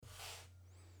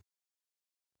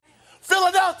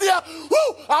Florida,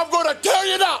 woo, I'm going to tear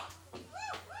you down.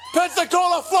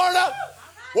 Pensacola, Florida,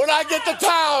 when I get to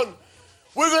town,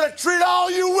 we're going to treat all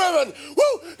you women,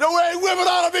 woo, the way women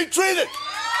ought to be treated.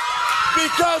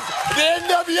 Because the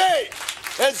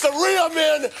NWA and some real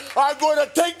men are going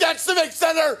to take that Civic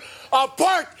Center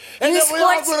apart, and then we're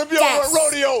all going to be on a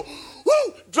rodeo,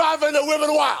 woo, driving the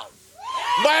women wild.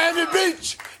 Miami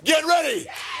Beach, get ready.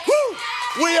 Woo,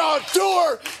 we on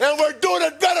tour, and we're doing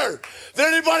it better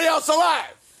than anybody else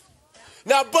alive.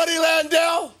 Now, Buddy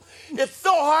Landell, it's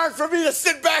so hard for me to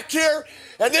sit back here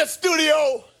in this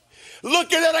studio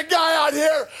looking at a guy out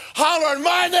here hollering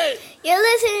my name. You're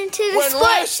listening to the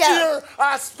Sports Show. When last year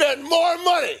I spent more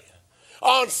money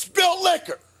on spilt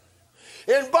liquor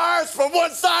in bars from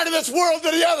one side of this world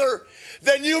to the other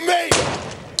than you made.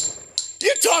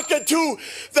 You're talking to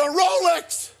the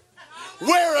Rolex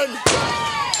wearing,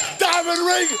 diamond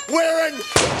ring wearing,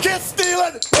 kiss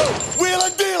stealing,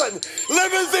 wheeling dealing,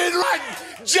 limousine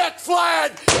riding, jet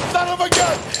flying, son of a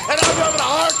gun, and I'm having a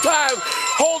hard time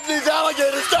holding these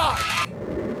alligators down.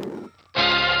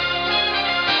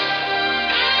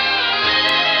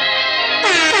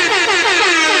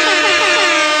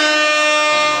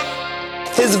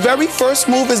 His very first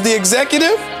move as the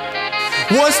executive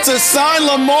was to sign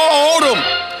Lamar Odom,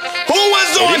 who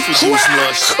was on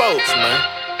crack. Sports, man.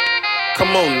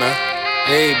 Come on now.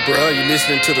 Hey, bro, you're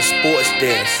listening to the Sports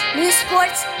Desk. The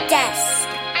Sports Desk.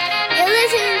 You're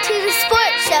listening to the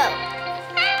Sports Show.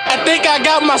 I think I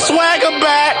got my swagger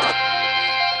back.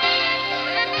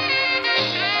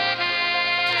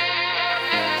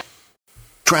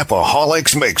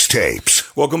 Trapaholics Mixtapes.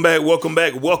 Welcome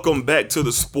back to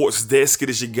the Sports Desk. It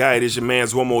is your guy, it is your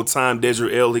man's one more time,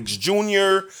 Desiree L. Hicks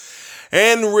Jr.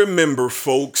 And remember,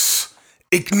 folks,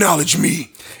 acknowledge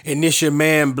me. And this your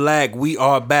man, Black. We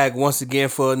are back once again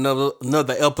for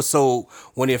another episode.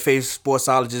 One of your favorite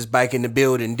sportsologists back in the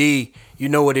building. D, you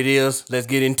know what it is. Let's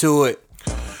get into it.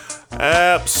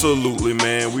 Absolutely,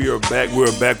 man. We are back.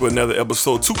 We're back with another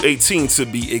episode, 218 to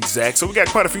be exact. So we got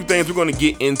quite a few things we're going to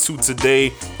get into today.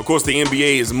 Of course, the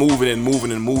NBA is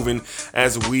moving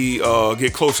as we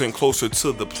get closer and closer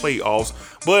to the playoffs.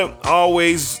 But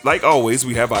like always,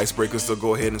 we have icebreakers to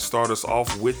go ahead and start us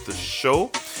off with the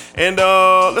show. And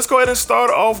let's go ahead and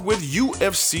start off with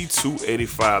UFC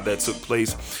 285 that took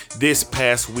place this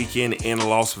past weekend in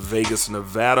Las Vegas,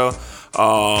 Nevada.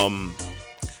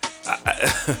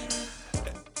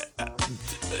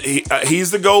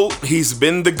 He's the GOAT. He's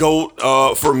been the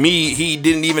GOAT. For me, he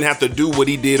didn't even have to do what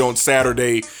he did on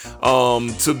Saturday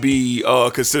to be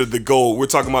considered the GOAT. We're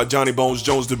talking about Johnny Bones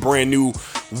Jones, the brand new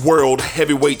world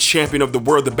heavyweight champion of the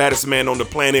world, the baddest man on the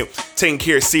planet, taking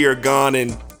care of Ciryl Gane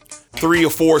in 3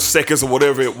 or 4 seconds or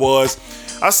whatever it was.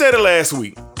 I said it last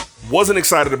week. Wasn't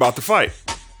excited about the fight.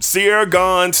 Ciryl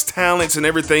Gane's talents and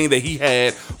everything that he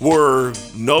had were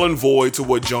null and void to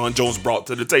what Jon Jones brought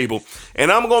to the table.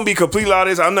 And I'm gonna be completely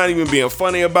honest. I'm not even being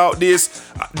funny about this.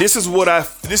 This is what I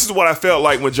felt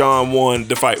like when Jon won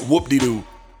the fight. Whoop-de-doo.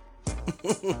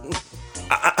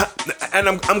 And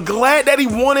I'm glad that he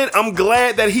won it. I'm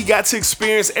glad that he got to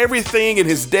experience everything in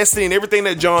his destiny and everything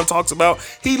that Jon talks about.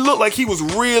 He looked like he was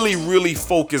really, really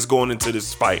focused going into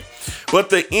this fight. But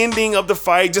the ending of the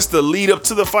fight, just the lead up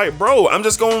to the fight, bro, I'm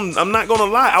not gonna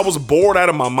lie. I was bored out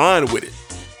of my mind with it.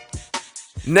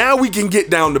 Now we can get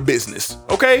down to business,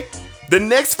 okay? The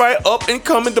next fight up and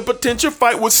coming, the potential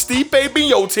fight was Stipe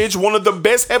Miocic, one of the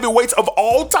best heavyweights of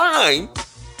all time,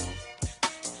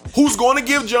 who's going to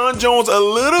give Jon Jones a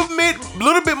little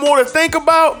bit more to think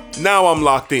about. Now I'm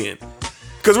locked in.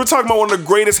 Because we're talking about one of the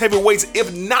greatest heavyweights,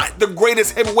 if not the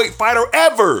greatest heavyweight fighter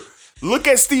ever. Look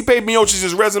at Stipe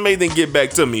Miocic's resume, then get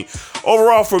back to me.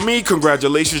 Overall, for me,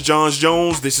 congratulations, Jon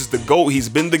Jones. This is the GOAT. He's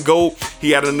been the GOAT.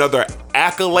 He had another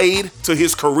accolade to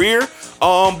his career.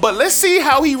 But let's see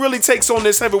how he really takes on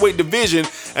this heavyweight division.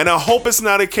 And I hope it's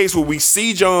not a case where we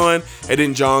see Jon and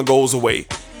then Jon goes away.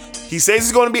 He says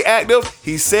he's going to be active.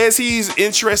 He says he's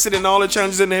interested in all the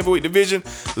challenges in the heavyweight division.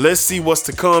 Let's see what's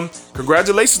to come.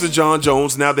 Congratulations to Jon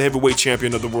Jones, now the heavyweight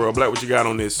champion of the world. Black, what you got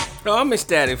on this? No, I'm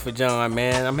ecstatic for Jon,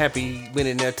 man. I'm happy he went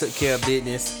in there, took care of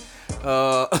business.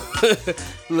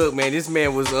 Look, man, this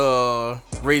man was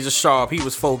razor sharp. He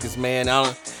was focused, man.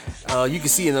 You can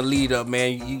see in the lead up,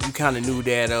 man. You kind of knew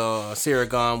that Ciryl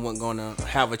Gane wasn't going to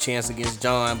have a chance against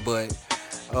Jon, but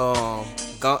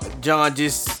Jon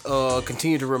just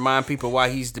continued to remind people why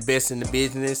he's the best in the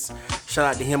business. Shout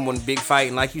out to him on the big fight.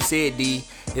 And like you said, D,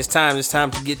 it's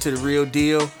time to get to the real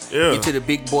deal. Yeah. Get to the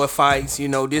big boy fights. You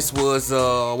know, this was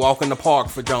walk in the park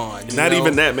for John. Not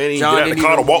even that, man. He didn't get out of the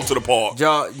car to walk to the park.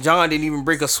 John didn't even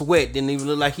break a sweat. Didn't even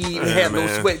look like he even had no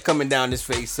sweat coming down his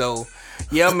face. So,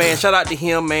 yeah, man. Shout out to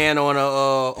him, man,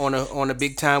 on a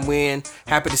big time win.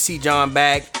 Happy to see John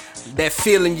back. That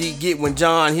feeling you get when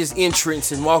John, his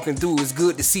entrance and walking through, is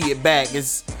good to see it back.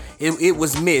 It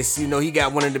was missed. You know, he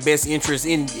got one of the best entrances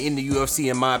in the UFC,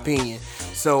 in my opinion.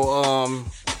 So,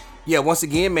 yeah, once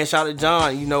again, man, shout out to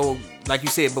John. You know, like you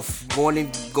said,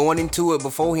 going into it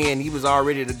beforehand, he was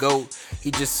already the GOAT. He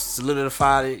just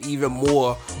solidified it even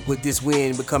more with this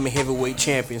win, becoming heavyweight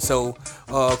champion. So,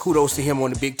 kudos to him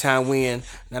on the big time win.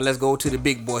 Now let's go to the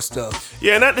big boy stuff.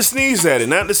 Yeah, not to sneeze at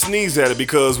it,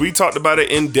 because we talked about it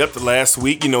in depth last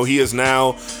week. You know, he is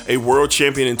now a world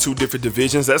champion in 2 different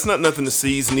divisions. That's not nothing to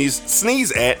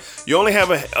sneeze at. You only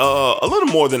have a little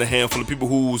more than a handful of people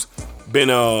who's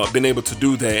been able to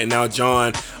do that, and now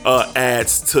John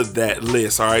adds to that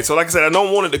list. All right, so like I said, I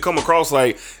don't want it to come across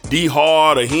like D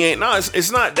hard or he ain't. No,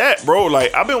 it's not that, bro.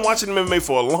 Like, I've been watching MMA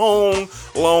for a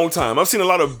long time. I've seen a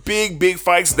lot of big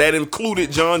fights that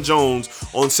included John Jones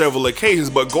on several occasions,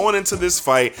 but going into this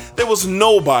fight, there was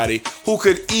nobody who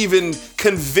could even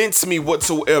convince me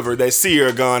whatsoever that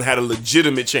Ciryl had a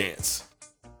legitimate chance.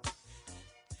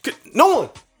 No one.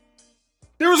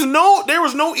 There was no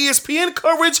ESPN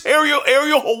coverage, Ariel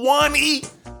Helwani.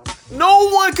 No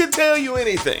one could tell you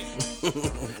anything.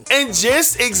 And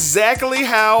just exactly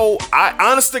how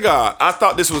honest to God, I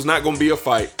thought this was not going to be a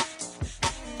fight.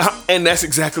 And that's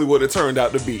exactly what it turned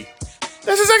out to be.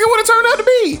 That's exactly what it turned out to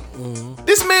be. Mm-hmm.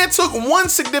 This man took one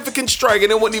significant strike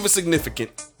and it wasn't even significant.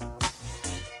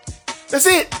 That's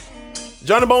it.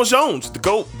 Johnny Bones Jones, the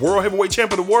GOAT, world heavyweight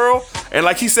champion of the world. And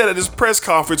like he said at his press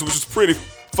conference, which was pretty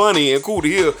funny and cool to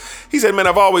hear, he said, man,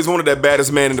 I've always wanted that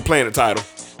baddest man in the planet title.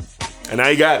 And now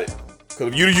he got it.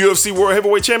 Because if you're the UFC World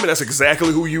Heavyweight Champion, that's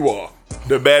exactly who you are.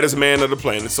 The baddest man of the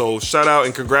planet. So shout out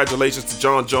and congratulations to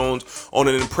John Jones on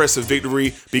an impressive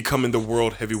victory, becoming the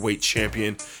World Heavyweight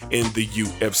Champion in the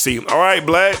UFC. All right,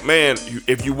 Black, man,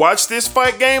 if you watch this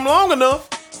fight game long enough,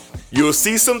 you'll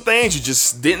see some things you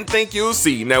just didn't think you'll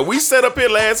see. Now, we sat up here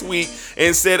last week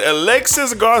and said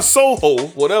Alexis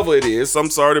Garsoho, whatever it is, I'm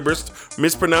sorry to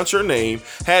mispronounce your name,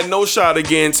 had no shot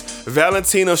against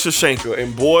Valentina Shevchenko.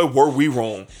 And boy, were we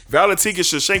wrong. Valentina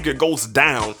Shevchenko goes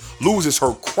down, loses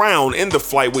her crown in the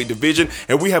flyweight division,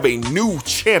 and we have a new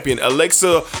champion.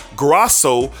 Alexa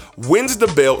Grasso wins the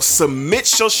belt,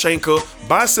 submits Shevchenko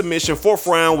by submission, 4th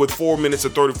round with 4 minutes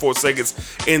and 34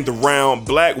 seconds in the round.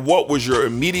 Black, what was your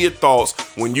immediate thoughts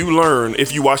when you learned,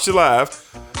 if you watched it live,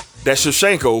 that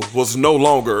Shevchenko was no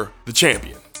longer the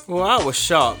champion? Well, I was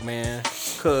shocked, man,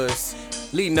 because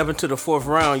leading up into the 4th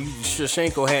round,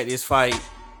 Shevchenko had this fight,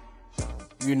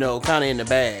 you know, kind of in the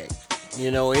bag.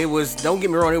 You know, it was, don't get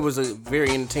me wrong, it was a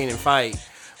very entertaining fight,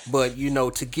 but, you know,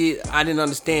 I didn't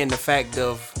understand the fact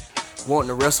of wanting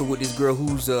to wrestle with this girl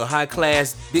who's a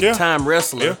high-class, big-time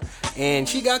wrestler, and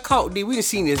she got caught. We done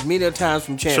seen this many times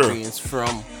from champions,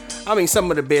 from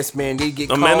some of the best, man. They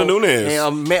get Amanda caught. Nunes.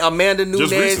 And Amanda Nunes.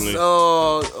 Just recently.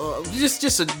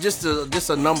 Just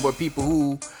a number of people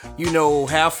who, you know,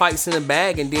 have fights in the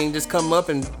bag and then just come up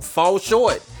and fall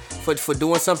short for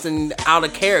doing something out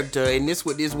of character. And this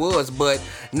what this was. But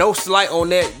no slight on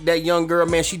that young girl,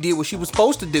 man. She did what she was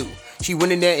supposed to do. She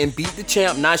went in there and beat the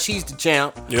champ. Now she's the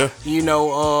champ. Yeah. You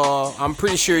know, I'm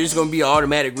pretty sure it's gonna be an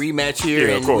automatic rematch here,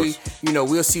 yeah, and of course.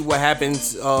 we'll see what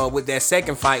happens with that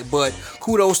second fight. But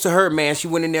kudos to her, man. She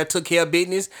went in there, took care of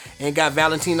business, and got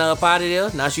Valentina up out of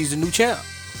there. Now she's the new champ.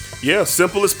 Yeah,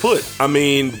 simple as put. I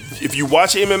mean, if you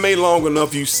watch MMA long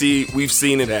enough, we've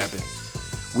seen it happen.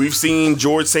 We've seen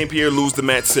George St. Pierre lose to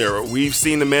Matt Serra. We've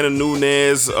seen Amanda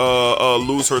Nunes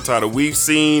lose her title. We've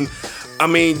seen. I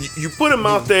mean, you put them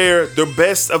out there, the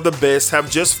best of the best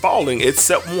have just fallen,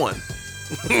 except one.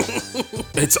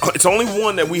 It's only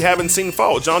one that we haven't seen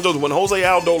fall. John Jones, when Jose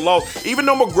Aldo lost, even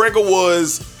though McGregor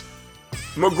was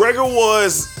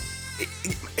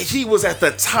he was at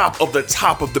the top of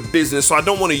the business, so I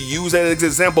don't want to use that as an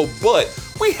example, but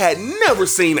we had never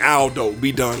seen Aldo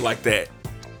be done like that.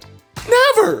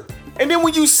 Never. And then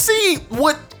when you see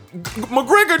what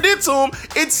McGregor did to him,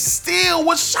 it still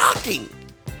was shocking.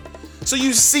 So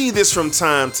you see this from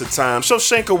time to time.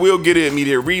 Shevchenko will get an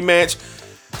immediate rematch,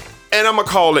 and I'm going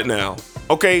to call it now.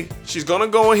 Okay, she's going to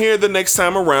go in here the next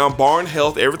time around, barring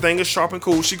health, everything is sharp and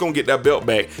cool. She's going to get that belt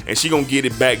back, and she's going to get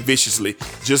it back viciously,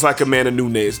 just like Amanda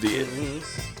Nunes did.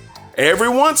 Mm-hmm. Every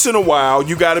once in a while,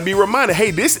 you got to be reminded,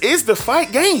 hey, this is the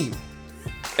fight game.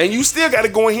 And you still got to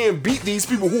go in here and beat these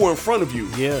people who are in front of you.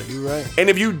 Yeah, you're right. And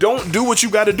if you don't do what you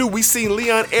got to do, we seen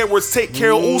Leon Edwards take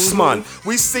care of Usman.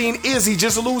 We seen Izzy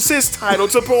just lose his title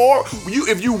to Poirier.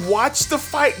 If you watch the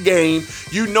fight game,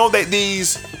 you know that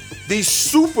these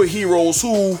superheroes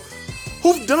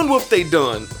who've done what they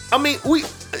done. I mean,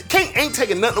 ain't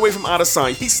taking nothing away from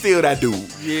Adesanya. He's still that dude.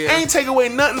 Yeah. Ain't taking away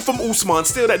nothing from Usman.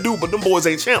 Still that dude. But them boys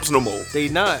ain't champs no more. They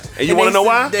not. And you want to know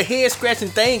why? The head scratching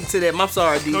thing to that. I'm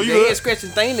sorry, D. The head scratching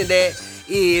thing to that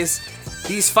is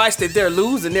these fights that they're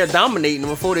losing, they're dominating them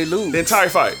before they lose. The entire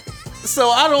fight. So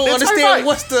I don't understand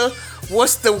what's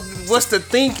the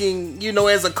thinking. You know,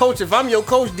 as a coach, if I'm your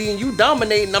coach, D, and you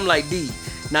dominating, I'm like, D.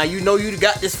 Now you know you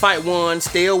got this fight won.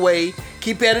 Stay away.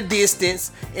 Keep at a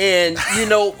distance. And you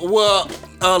know,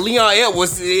 Leon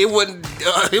Edwards, it wasn't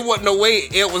no way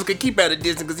Edwards could keep at a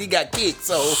distance because he got kicked.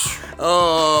 So,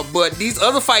 but these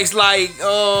other fights, like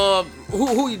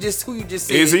who you just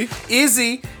said?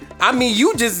 Izzy. I mean,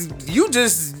 you just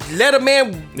let a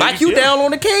man back you down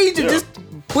on the cage and just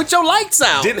put your lights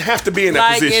out. Didn't have to be in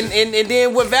that position. And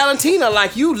then with Valentina,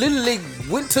 like you literally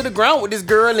went to the ground with this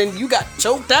girl and you got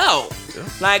choked out. Yeah.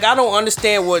 Like I don't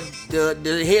understand what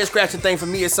the head scratching thing for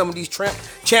me is. Some of these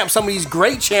champs, some of these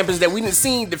great champions that we done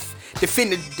seen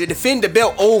defend the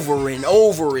belt over and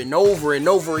over and over and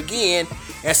over again.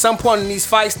 At some point in these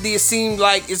fights, it seems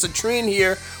like it's a trend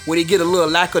here where they get a little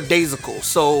lackadaisical.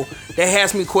 So that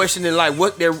has me questioning like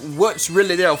what's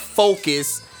really their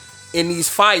focus in these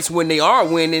fights when they are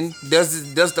winning.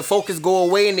 Does the focus go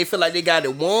away and they feel like they got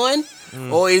it won?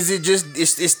 Or is it just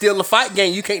it's still a fight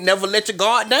game? You can't never let your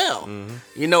guard down.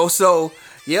 You know, so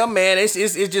yeah, man, it's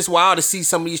just wild to see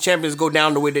some of these champions go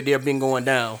down the way that they've been going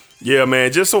down. Yeah,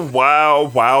 man, just a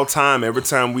wild time every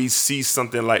time we see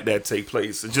something like that take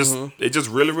place. It just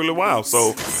really, really wild.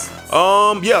 So,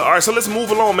 yeah, all right, so let's move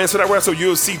along, man. So that wraps up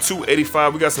UFC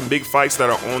 285. We got some big fights that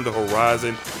are on the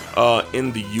horizon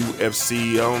in the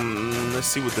UFC. Let's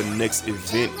see what the next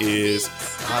event is.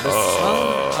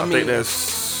 I think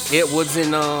that's Edwards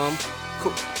and I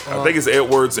think it's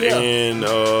Edwards and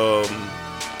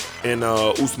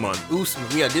Usman.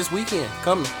 Yeah, this weekend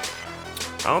coming.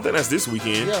 I don't think that's this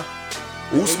weekend. Yeah.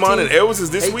 Usman 18, and Edwards is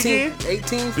this 18, weekend?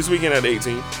 18th. This weekend at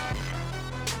 18th. I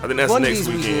think that's next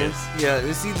weekend. Yeah,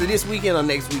 it's either this weekend or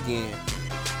next weekend.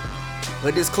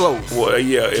 But it's close. Well,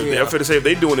 yeah. I'm finna say if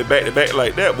they doing it back to back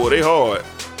like that, boy, they hard.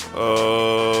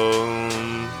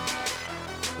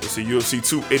 Let's see, UFC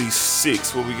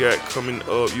 286. What we got coming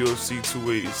up? UFC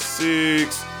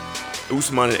 286.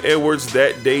 Usman and Edwards.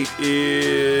 That date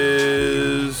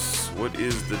is... What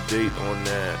is the date on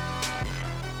that?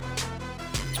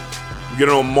 We get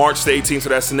it on March the 18th, so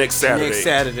that's the next Saturday.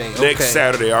 Next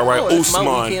Saturday, all right.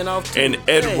 Usman and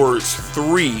Edwards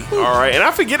 3, all right. And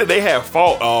I forget that they had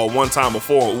fought one time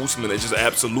before Usman that just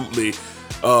absolutely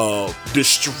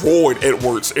destroyed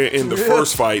Edwards in the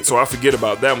first fight. So I forget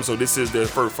about that one. So this is their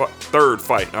third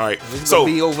fight, all right. It's going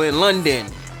to be over in London.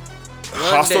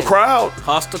 Hostile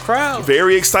crowd.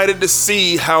 Very excited to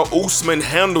see how Usman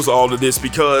handles all of this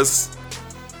because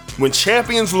when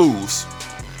champions lose,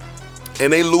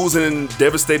 and they lose in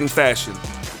devastating fashion,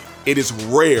 it is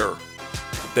rare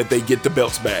that they get the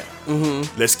belts back.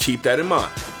 Let's keep that in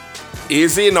mind.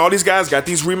 Izzy and all these guys got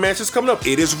these rematches coming up.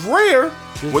 It is rare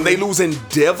when they lose in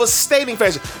devastating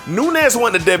fashion. Nunes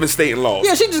wasn't a devastating loss.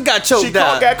 Yeah, she just got choked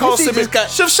out. She got caught slipping.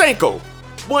 Shevchenko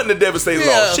wasn't a devastating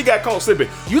loss. She got caught slipping.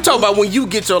 You talk about when you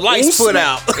get your lights put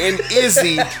out. And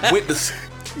Izzy went to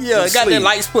got their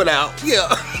lights put out. Yeah.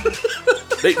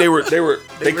 They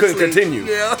couldn't continue.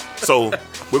 Yeah. So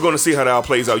we're going to see how that all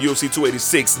plays out. UFC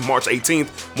 286, March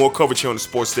 18th. More coverage here on the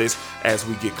Sports Desk as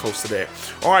we get close to that.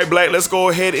 All right, Black, let's go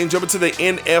ahead and jump into the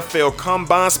NFL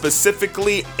Combine,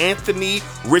 specifically Anthony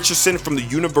Richardson from the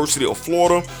University of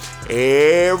Florida.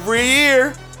 Every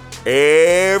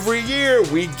year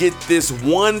we get this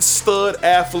one stud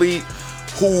athlete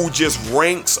who just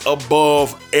ranks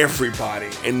above everybody.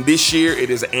 And this year it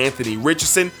is Anthony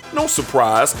Richardson. No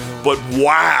surprise, but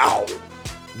wow,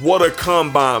 what a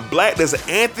combine. Black, does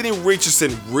Anthony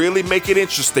Richardson really make it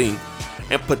interesting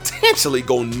and potentially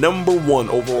go number one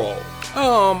overall?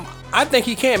 I think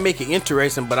he can make it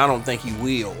interesting, but I don't think he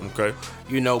will. Okay.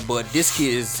 You know, but this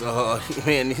kid is,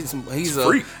 man,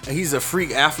 he's a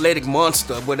freak athletic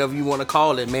monster, whatever you want to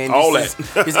call it, man.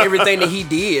 It's everything that he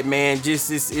did, man.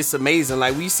 Just it's amazing.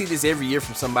 Like we see this every year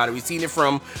from somebody. We've seen it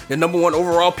from the number one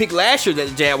overall pick last year that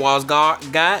the Jaguars got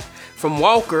from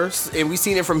Walker, and we've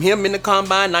seen it from him in the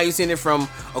combine. Now you're seeing it from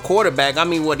a quarterback. I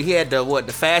mean, he had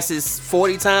the fastest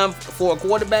 40 time for a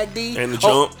quarterback, D, and the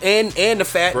jump, and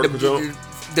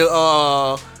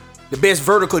the best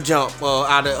vertical jump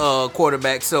out of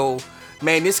quarterback. So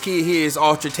man, this kid here is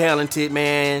ultra talented,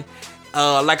 man.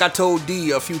 Like I told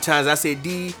D a few times, I said,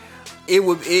 D, it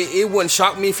wouldn't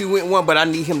shock me if he went one, but I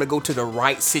need him to go to the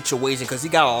right situation because he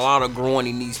got a lot of growing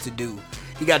he needs to do.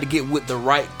 He got to get with the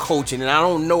right coaching, and I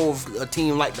don't know if a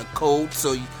team like the Colts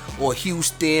or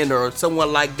Houston or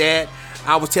someone like that.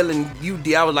 I was telling you,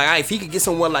 D, I was like, if he could get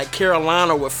someone like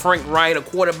Carolina with Frank Wright, a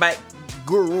quarterback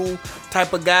guru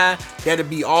type of guy, that'd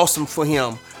be awesome for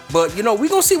him. But we're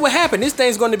gonna see what happens. This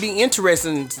thing's gonna be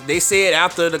interesting. They said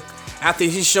after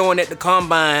he's showing at the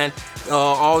combine,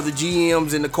 all the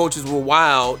GMs and the coaches were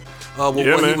wild with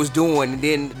what he was doing. And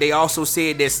then they also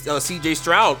said that CJ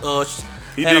Stroud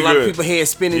had a lot of people head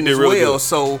spinning as well.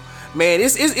 So man,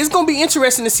 it's gonna be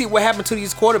interesting to see what happened to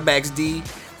these quarterbacks, D,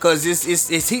 because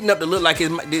it's heating up to look like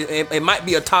it might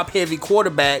be a top heavy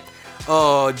quarterback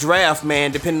draft,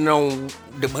 man, depending on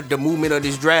the movement of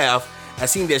this draft. I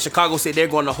seen that Chicago said they're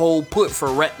going to hold put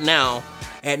for right now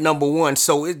at number 1.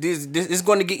 So it's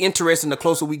going to get interesting the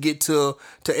closer we get to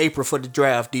April for the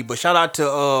draft, D. But shout out to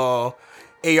AR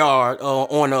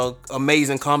on a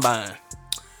amazing combine.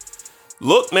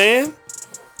 Look, man,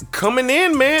 coming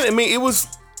in, man. I mean, it was.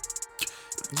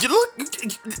 You look,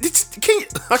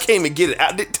 I can't even get it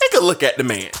out. Take a look at the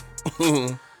man.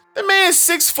 The man's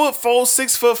 6'4",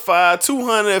 6'5",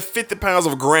 250 pounds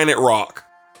of granite rock.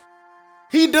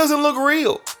 He doesn't look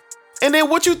real. And then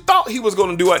what you thought he was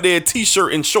gonna do out there,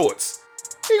 t-shirt and shorts,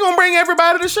 he gonna bring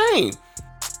everybody to shame.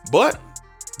 But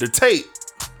the tape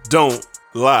don't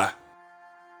lie.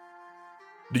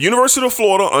 The University of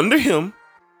Florida under him,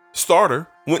 starter,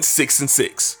 went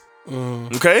 6-6.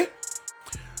 Okay?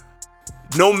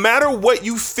 No matter what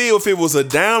you feel, if it was a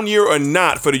down year or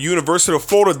not for the University of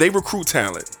Florida, they recruit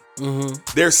talent.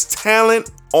 There's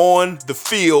talent on the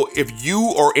field if you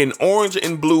are in orange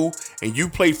and blue and you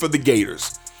play for the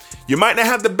Gators. You might not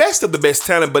have the best of the best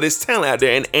talent, but it's talent out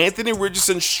there. And Anthony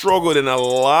Richardson struggled in a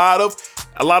lot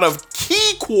of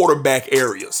key quarterback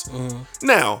areas.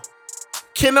 Now,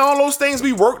 can all those things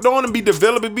be worked on and be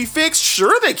developed and be fixed?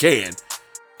 Sure they can.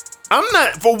 I'm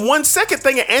not for 1 second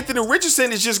thinking Anthony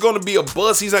Richardson is just going to be a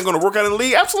bust. He's not going to work out in the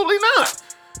league. Absolutely not.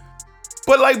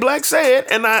 But like Black said,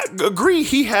 and I agree,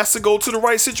 he has to go to the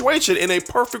right situation. In a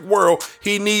perfect world,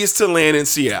 he needs to land in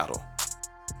Seattle.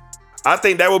 I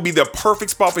think that would be the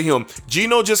perfect spot for him.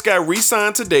 Geno just got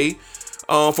re-signed today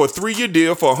for a 3-year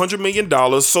deal for $100 million.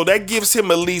 So that gives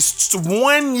him at least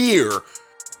 1 year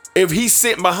if he's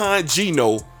sitting behind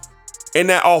Geno in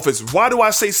that office. Why do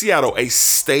I say Seattle? A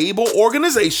stable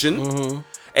organization,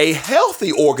 a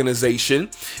healthy organization.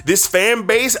 This fan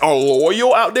base are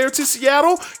loyal out there to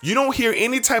Seattle. You don't hear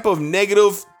any type of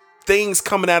negative things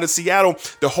coming out of Seattle.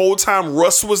 The whole time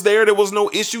Russ was there was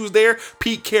no issues there.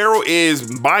 Pete Carroll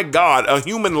is, by God, a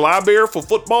human library for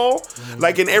football.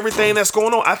 Like in everything that's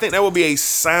going on, I think that would be a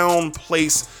sound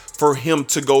place for him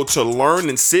to go to learn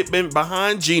and sit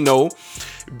behind Geno.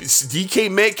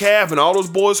 DK Metcalf and all those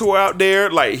boys who are out there,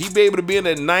 like he'd be able to be in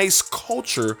a nice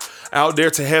culture out there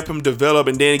to help him develop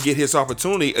and then get his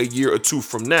opportunity a year or two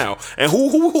from now. And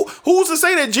who's to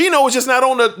say that Geno is just not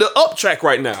on the up track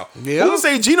right now? Yeah. Who's to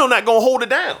say Geno not gonna hold it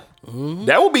down?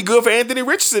 That would be good for Anthony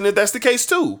Richardson if that's the case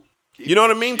too. You know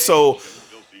what I mean? So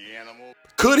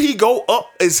could he go up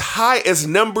as high as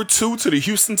number 2 to the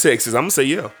Houston Texans? I'm gonna say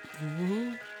yeah.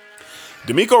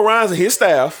 DeMeco Ryans and his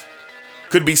staff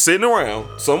could be sitting around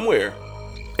somewhere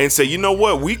and say, you know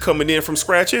what, we coming in from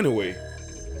scratch anyway.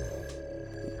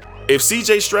 If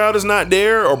CJ Stroud is not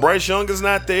there or Bryce Young is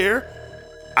not there,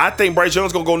 I think Bryce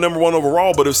Young's gonna go number 1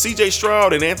 overall. But if CJ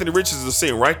Stroud and Anthony Richardson are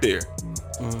sitting right there,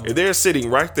 if they're sitting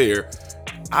right there,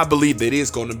 I believe that it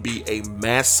is gonna be a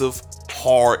massive,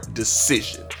 hard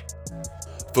decision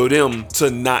for them to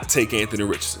not take Anthony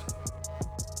Richardson.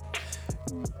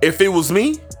 If it was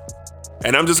me,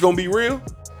 and I'm just gonna be real,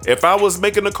 if I was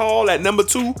making a call at number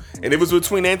 2 and it was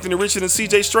between Anthony Richardson and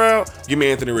CJ Stroud, give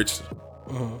me Anthony Richardson.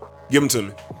 Give him to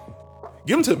me.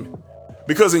 Give him to me.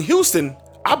 Because in Houston,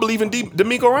 I believe in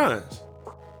DeMeco Ryans.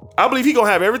 I believe he's going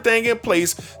to have everything in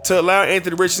place to allow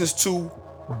Anthony Richardson to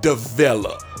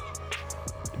develop.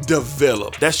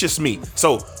 That's just me.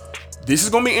 So this is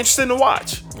going to be interesting to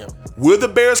watch. Yep. Will the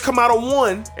Bears come out of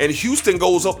 1 and Houston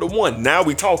goes up to 1? Now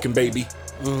we talking, baby.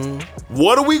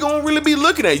 What are we gonna really be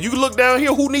looking at? You look down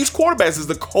here, who needs quarterbacks? Is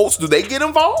the Colts, do they get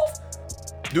involved?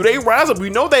 Do they rise up? We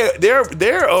know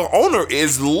their owner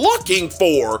is looking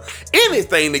for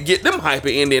anything to get them hype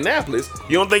in Indianapolis.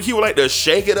 You don't think he would like to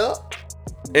shake it up?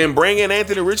 and bring in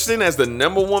Anthony Richardson as the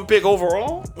number 1 pick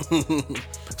overall.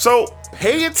 So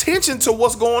pay attention to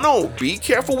what's going on. Be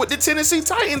careful with the Tennessee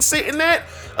Titans sitting at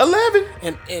 11.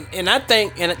 And I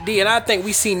think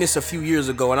we seen this a few years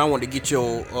ago, and I want to get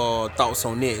your thoughts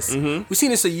on this. We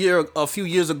seen this a few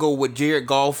years ago with Jared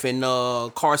Goff and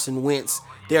Carson Wentz.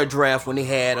 Their draft when they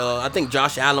had I think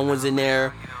Josh Allen was in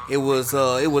there. It was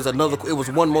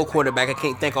one more quarterback. I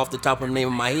can't think off the top of the name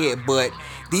of my head, but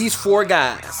these 4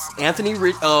 guys: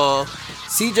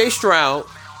 C.J. Stroud,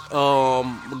 a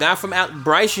guy from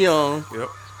Bryce Young,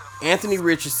 Anthony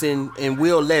Richardson, and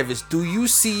Will Levis. Do you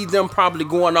see them probably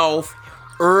going off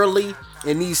early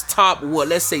in these top,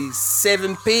 let's say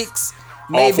 7 picks?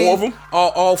 Maybe all 4 of them?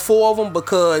 All 4 of them,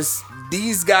 because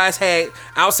these guys had,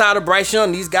 outside of Bryce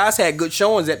Young, these guys had good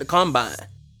showings at the combine.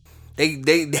 They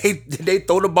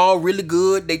throw the ball really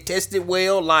good. They tested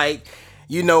well. Like,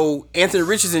 Anthony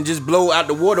Richardson just blow out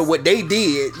the water what they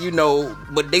did,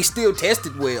 but they still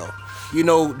tested well.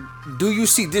 Do you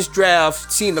see this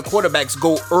draft, seeing the quarterbacks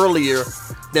go earlier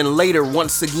than later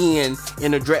once again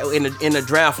in a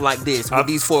draft like this with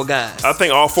these 4 guys? I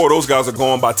think all 4 of those guys are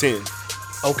going by 10.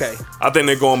 Okay. I think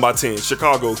they're going by 10.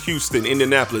 Chicago, Houston,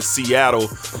 Indianapolis, Seattle,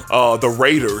 the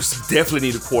Raiders definitely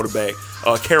need a quarterback.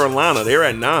 Carolina, they're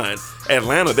at 9.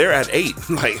 Atlanta, they're at 8.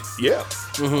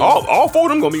 All 4 of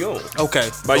them gonna be on. Okay.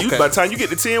 By the time you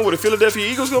get to 10, where the Philadelphia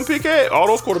Eagles gonna pick at, all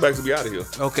those quarterbacks will be out of here.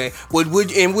 Okay.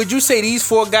 Would you say these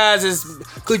 4 guys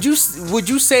would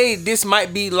you say this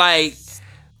might be like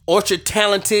ultra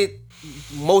talented,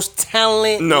 most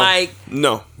talent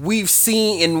no we've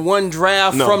seen in one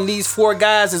draft from these 4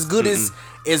 guys, as good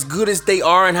as they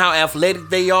are and how athletic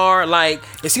they are? Like,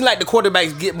 it seems like the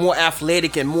quarterbacks get more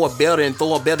athletic and more better and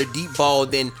throw a better deep ball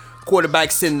than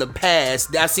quarterbacks in the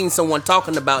past. I seen someone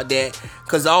talking about that,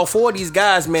 because all 4 of these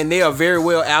guys, man, they are very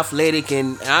well athletic,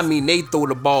 and I mean, they throw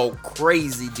the ball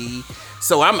crazy, D.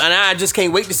 So I just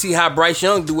can't wait to see how Bryce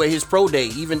Young do at his pro day,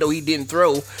 even though he didn't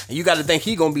throw. And you got to think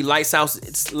he gonna be lights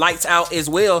out as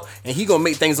well, and he gonna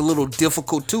make things a little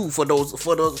difficult too for those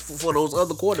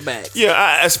other quarterbacks.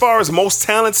 Yeah, as far as most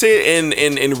talented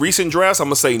in recent drafts, I'm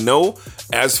gonna say no.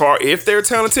 As far if they're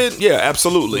talented, yeah,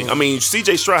 absolutely. I mean,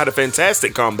 C.J. Stroud had a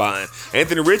fantastic combine.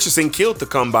 Anthony Richardson killed the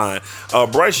combine.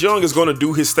 Bryce Young is gonna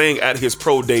do his thing at his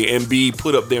pro day and be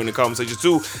put up there in the conversation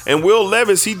too. And Will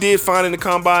Levis, he did fine in the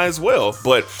combine as well.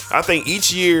 But I think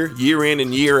each year in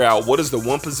and year out, what is the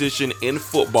one position in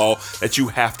football that you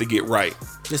have to get right?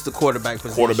 Just the quarterback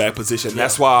position. Yeah.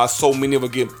 That's why so many of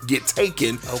them get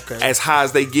taken as high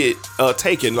as they get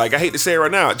taken. Like, I hate to say it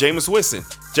right now, Jameis Winston.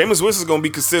 Jameis Winston is going to be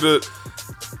considered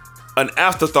an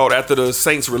afterthought after the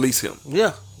Saints release him.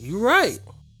 Yeah, you're right.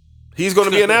 He's going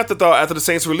to be an afterthought after the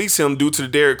Saints release him due to the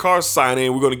Derek Carr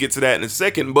signing. We're going to get to that in a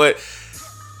second. But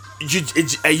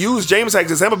I use Jameis as an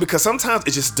example because sometimes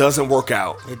it just doesn't work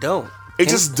out. It don't. It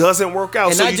just doesn't work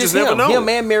out. So you just never know. Him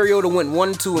and Mariota went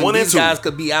 1-2, and these guys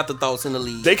could be afterthoughts in the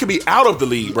league. They could be out of the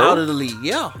league, bro. Out of the league.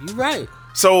 Yeah, you're right.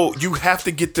 So you have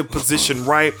to get the position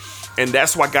right. And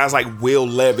that's why guys like Will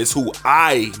Levis, who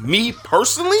me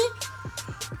personally,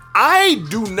 I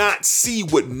do not see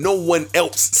what no one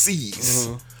else sees.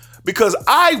 Because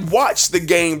I watched the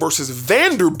game versus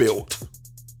Vanderbilt,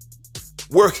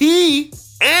 where he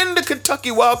and the Kentucky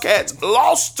Wildcats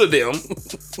lost to them.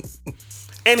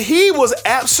 And he was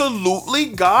absolutely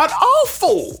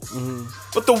god-awful.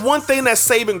 But the one thing that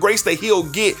saving grace that he'll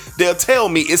get, they'll tell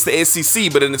me it's the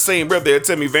SEC, but in the same breath, they'll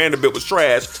tell me Vanderbilt was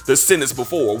trash the sentence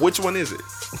before. Which one is it?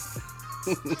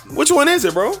 Which one is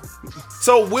it, bro?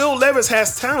 So Will Levis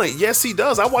has talent. Yes, he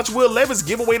does. I watched Will Levis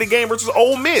give away the game versus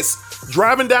Ole Miss.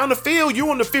 Driving down the field, you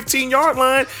on the 15-yard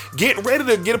line, getting ready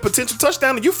to get a potential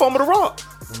touchdown, and you fumble the rock.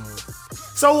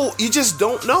 So you just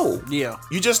don't know. Yeah.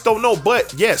 You just don't know.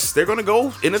 But yes, they're going to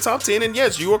go in the top 10. And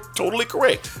yes, you are totally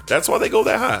correct. That's why they go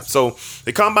that high. So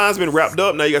the combine's been wrapped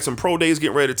up. Now you got some pro days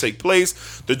getting ready to take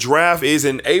place. The draft is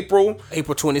in April.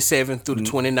 April 27th through the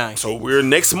 29th. So we're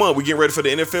next month. We're getting ready for the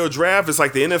NFL draft. It's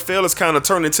like the NFL is kind of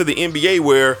turning into the NBA,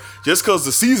 where just because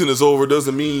the season is over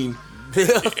doesn't mean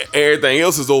everything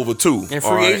else is over too. And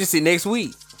free agency next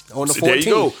week. On the 14th. There you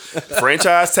go.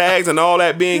 Franchise tags and all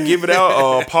that being given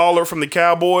out. Pollard from the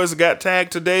Cowboys got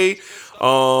tagged today.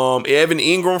 Evan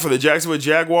Ingram for the Jacksonville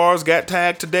Jaguars got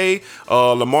tagged today.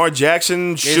 Lamar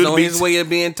Jackson should on be his way of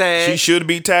being tagged. He should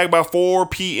be tagged by 4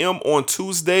 p.m. on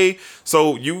Tuesday.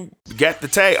 So you got the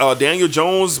tag. Daniel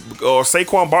Jones or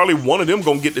Saquon Barkley, one of them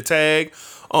gonna get the tag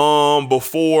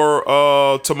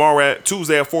before tomorrow at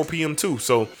Tuesday at 4 p.m. too.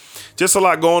 So just a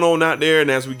lot going on out there. And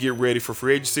as we get ready for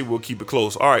free agency, we'll keep it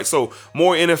close. All right, so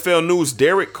more NFL news.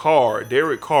 Derek Carr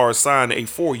signed a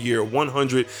 4-year,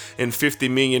 $150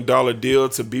 million deal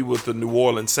to be with the New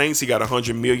Orleans Saints. He got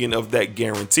 $100 million of that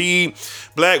guaranteed.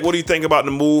 Black, what do you think about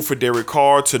the move for Derek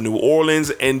Carr to New Orleans?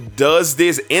 And does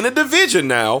this, in a division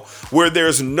now where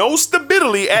there's no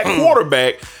stability at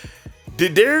quarterback,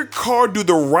 did Derek Carr do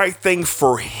the right thing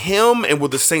for him, and will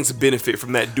the Saints benefit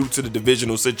from that due to the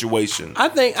divisional situation? I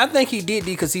think he did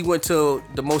because he went to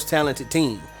the most talented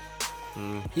team.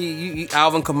 He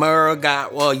Alvin Kamara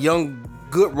got young,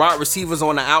 good wide receivers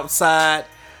on the outside.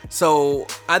 So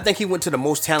I think he went to the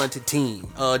most talented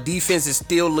team. Defense is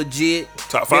still legit.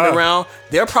 Top 5. Around.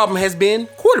 Their problem has been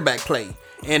quarterback play.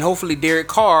 And hopefully Derek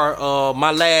Carr,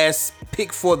 my last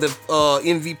pick for the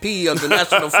MVP of the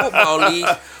National Football League,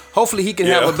 hopefully he can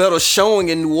have a better showing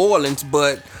in New Orleans.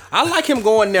 But I like him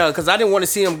going there because I didn't want to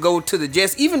see him go to the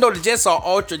Jets, even though the Jets are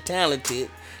ultra talented.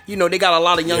 You know, they got a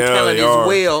lot of young talent as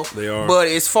well. They are. But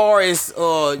as far as,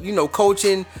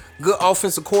 coaching, good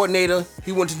offensive coordinator,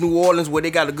 he went to New Orleans where they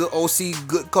got a good OC,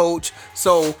 good coach.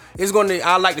 So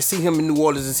I'd like to see him in New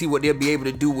Orleans and see what they'll be able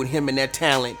to do with him and their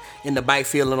talent in the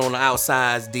backfield and on the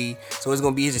outsides, D. So it's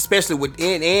going to be, especially with,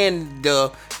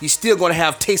 you're still going to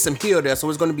have Taysom Hill there. So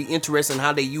it's going to be interesting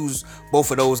how they use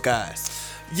both of those guys.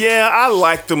 Yeah, I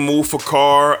like the move for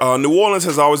Carr. New Orleans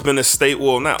has always been a staple,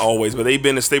 well, not always, but they've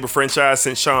been a staple franchise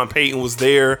since Sean Payton was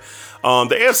there.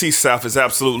 The AFC South is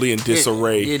absolutely in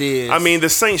disarray. It is. I mean, the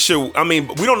Saints we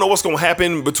don't know what's going to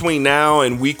happen between now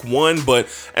and week 1, but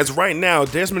as right now,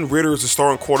 Desmond Ridder is the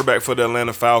starting quarterback for the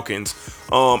Atlanta Falcons.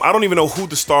 I don't even know who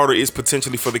the starter is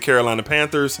potentially for the Carolina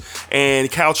Panthers,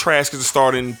 and Kyle Trask is the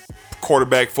starting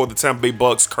quarterback for the Tampa Bay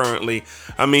Bucks currently.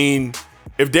 I mean,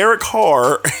 if Derek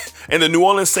Carr and the New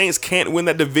Orleans Saints can't win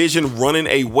that division running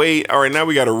away, all right, now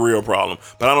we got a real problem.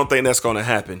 But I don't think that's going to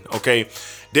happen, okay?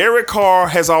 Derek Carr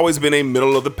has always been a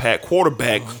middle-of-the-pack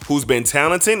quarterback who's been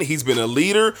talented. He's been a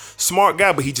leader, smart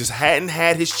guy, but he just hadn't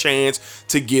had his chance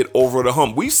to get over the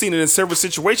hump. We've seen it in several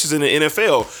situations in the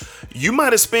NFL. You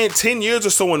might have spent 10 years or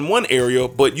so in one area,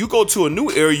 but you go to a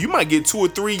new area, you might get 2 or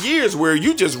 3 years where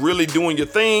you just really doing your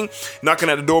thing, knocking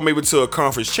at the door maybe to a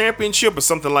conference championship or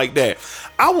something like that.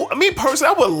 Me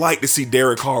personally, I would like to see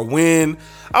Derek Carr win.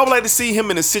 I would like to see him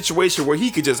in a situation where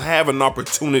he could just have an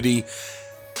opportunity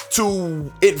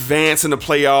to advance in the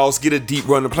playoffs, get a deep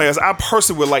run in the playoffs. I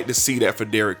personally would like to see that for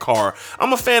Derek Carr.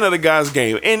 I'm a fan of the guy's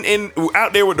game. And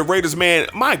out there with the Raiders, man,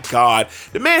 my God,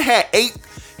 the man had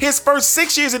his first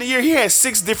 6 years in the year, he had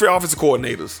 6 different offensive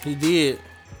coordinators. He did.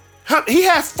 He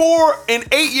had 4 in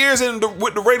 8 years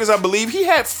with the Raiders, I believe. He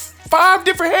had 5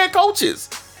 different head coaches.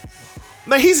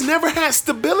 Now, he's never had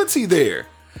stability there.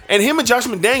 And him and Josh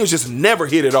McDaniels just never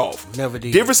hit it off. Never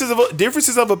did.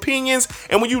 Differences of opinions.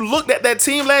 And when you looked at that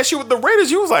team last year with the Raiders,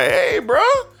 you was like, hey, bro,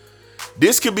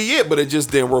 this could be it. But it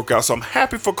just didn't work out. So I'm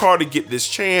happy for Carr to get this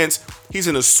chance. He's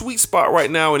in a sweet spot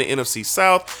right now in the NFC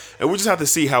South. And we just have to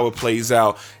see how it plays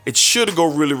out. It should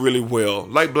go really, really well.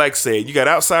 Like Black said, you got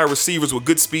outside receivers with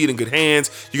good speed and good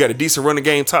hands. You got a decent running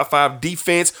game, top 5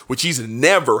 defense, which he's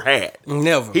never had.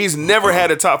 Never. He's never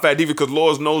had a top 5 defense because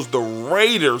Lord knows the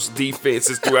Raiders'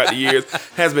 defenses throughout the years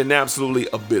has been absolutely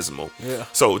abysmal. Yeah.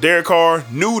 So Derek Carr,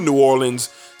 New Orleans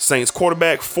Saints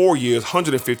quarterback, 4 years,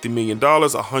 $150 million,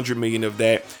 $100 million of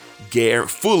that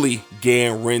fully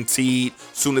guaranteed.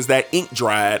 Soon as that ink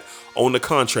dried on the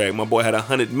contract, my boy had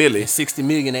 $100 million, $60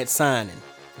 million at signing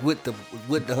with the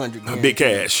 $100 big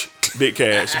cash.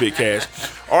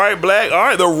 All right, Black. All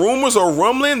right, the rumors are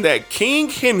rumbling that King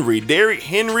Henry, Derrick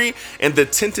Henry, and the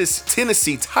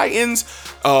Tennessee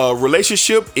Titans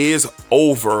relationship is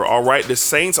over. All right, the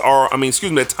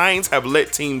Titans have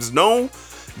let teams know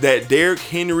that Derrick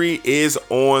Henry is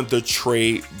on the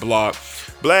trade block.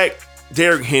 Black,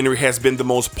 Derrick Henry has been the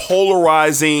most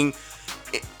polarizing,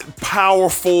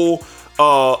 powerful,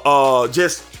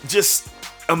 just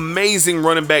amazing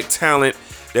running back talent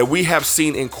that we have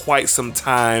seen in quite some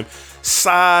time.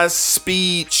 Size,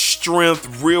 speed,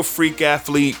 strength, real freak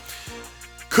athlete.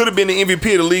 Could have been the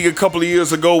MVP of the league a couple of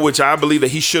years ago, which I believe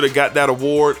that he should have got that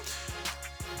award.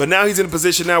 But now he's in a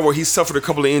position now where he's suffered a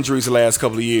couple of injuries the last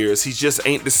couple of years. He just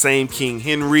ain't the same King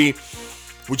Henry.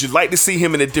 Would you like to see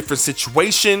him in a different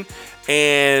situation?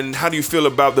 And how do you feel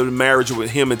about the marriage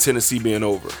with him and Tennessee being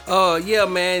over? Yeah,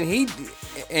 man.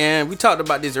 And we talked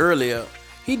about this earlier.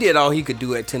 He did all he could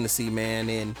do at Tennessee, man.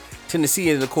 And Tennessee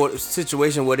is in a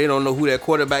situation where they don't know who that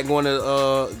quarterback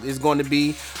is going to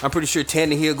be. I'm pretty sure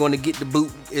Tannehill going to get the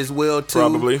boot as well too.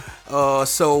 Probably.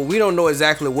 So we don't know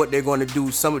exactly what they're going to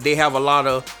do. They have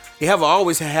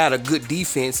always had a good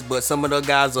defense, but some of the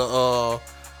guys are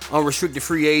unrestricted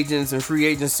free agents and free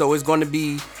agents. So it's going to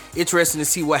be interesting to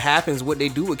see what happens, what they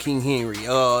do with King Henry.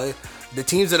 The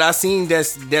teams that I've seen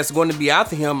that's going to be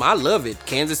after him, I love it.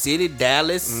 Kansas City,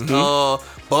 Dallas,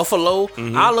 Buffalo.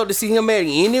 I love to see him at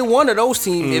any one of those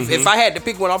teams. If I had to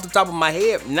pick one off the top of my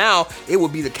head now, it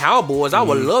would be the Cowboys. I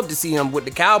would love to see him with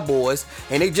the Cowboys.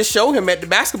 And they just showed him at the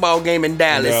basketball game in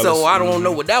Dallas. So I don't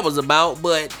know what that was about,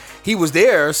 but he was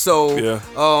there. So,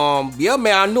 yeah,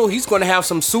 man, I know he's going to have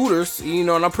some suitors, and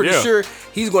I'm pretty sure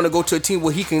he's going to go to a team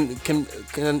where he can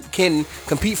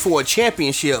compete for a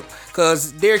championship.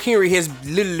 Because Derrick Henry has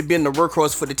literally been the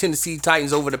workhorse for the Tennessee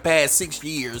Titans over the past 6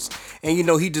 years. And,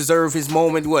 he deserved his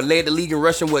moment. Led the league in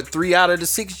rushing, 3 out of the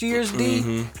 6 years,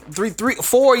 D?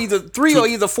 4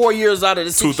 years out of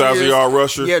the 6 years. 2,000-yard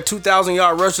rusher. Yeah,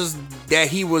 2,000-yard rushers that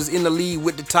he was in the league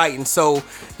with the Titans. So,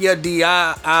 yeah, D,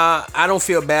 I don't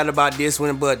feel bad about this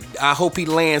one, but I hope he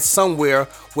lands somewhere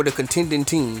with a contending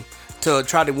team to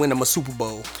try to win him a Super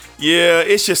Bowl. Yeah,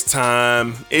 it's just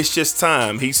time.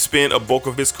 He spent a bulk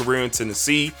of his career in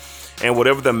Tennessee, and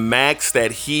whatever the max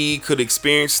that he could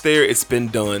experience there, it's been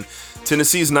done.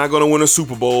 Tennessee's not going to win a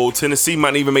Super Bowl. Tennessee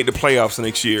might even make the playoffs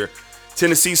next year.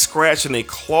 Tennessee scratched and they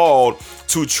clawed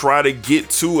to try to get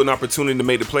to an opportunity to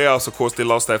make the playoffs. Of course, they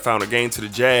lost that final game to the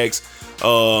Jags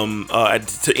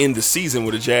to end the season,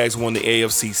 where the Jags won the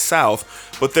AFC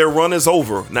South. But their run is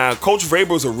over. Now, Coach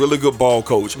Vrabel is a really good ball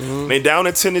coach. Man, down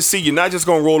in Tennessee, you're not just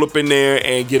going to roll up in there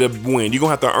and get a win. You're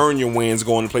going to have to earn your wins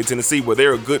going to play Tennessee, whether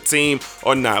they're a good team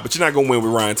or not. But you're not going to win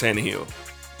with Ryan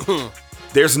Tannehill.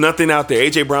 There's nothing out there.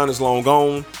 A.J. Brown is long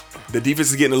gone. The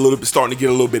defense is starting to get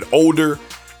a little bit older.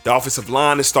 The offensive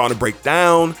line is starting to break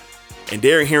down. And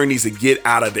Derrick Henry needs to get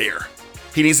out of there.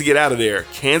 He needs to get out of there.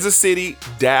 Kansas City,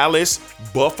 Dallas,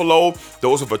 Buffalo,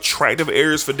 those are attractive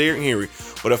areas for Derrick Henry.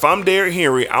 But if I'm Derrick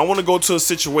Henry, I want to go to a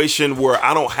situation where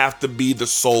I don't have to be the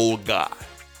sole guy.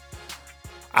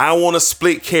 I want to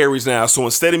split carries now. So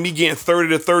instead of me getting 30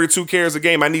 to 32 carries a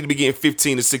game, I need to be getting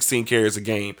 15 to 16 carries a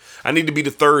game. I need to be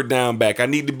the third down back. I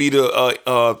need to be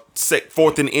the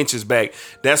fourth and inches back.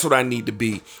 That's what I need to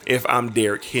be if I'm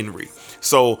Derrick Henry.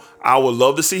 So I would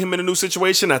love to see him in a new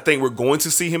situation. I think we're going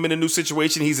to see him in a new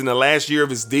situation. He's in the last year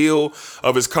of his deal,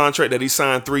 of his contract that he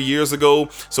signed 3 years ago.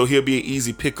 So he'll be an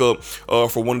easy pickup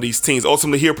for one of these teams.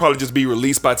 Ultimately, he'll probably just be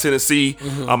released by Tennessee.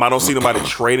 I don't see nobody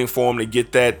trading for him to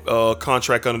get that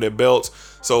contract under their belts.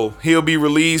 So he'll be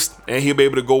released and he'll be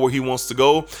able to go where he wants to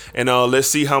go. And let's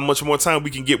see how much more time we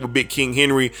can get with Big King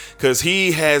Henry, because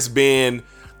he has been,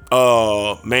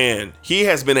 he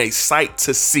has been a sight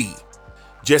to see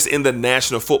just in the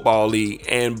National Football League.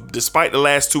 And despite the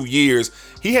last 2 years,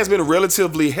 he has been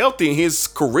relatively healthy in his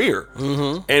career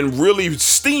and really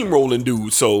steamrolling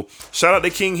dudes. So shout out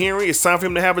to King Henry. It's time for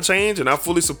him to have a change, and I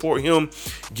fully support him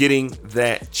getting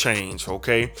that change.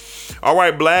 Okay. All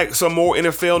right, Black, some more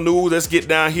NFL news. Let's get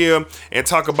down here and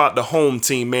talk about the home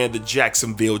team, man, the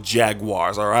Jacksonville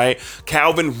Jaguars. All right.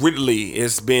 Calvin Ridley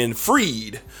has been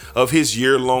freed of his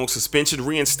year-long suspension,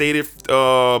 reinstated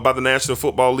by the National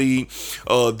Football League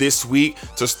this week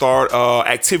to start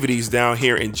activities down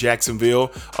here in Jacksonville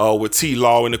with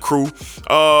T-Law and the crew.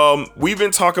 We've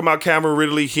been talking about Calvin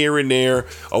Ridley here and there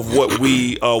of what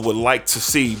we would like to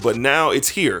see, but now it's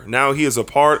here. Now he is a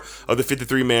part of the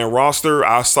 53-man roster.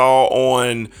 I saw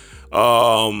on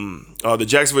the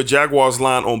Jacksonville Jaguars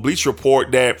line on Bleacher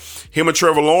Report that him and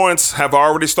Trevor Lawrence have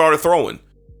already started throwing.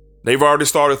 They've already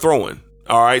started throwing.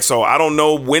 All right, so I don't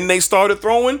know when they started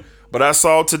throwing, but I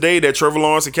saw today that Trevor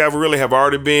Lawrence and Calvin Ridley have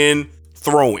already been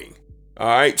throwing. All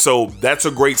right, so that's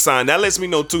a great sign. That lets me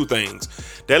know two things.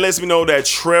 That lets me know that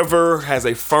Trevor has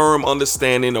a firm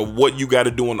understanding of what you got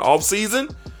to do in the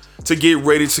offseason to get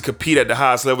ready to compete at the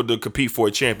highest level, to compete for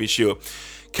a championship.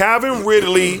 Calvin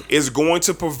Ridley is going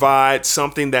to provide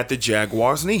something that the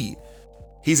Jaguars need.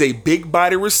 He's a big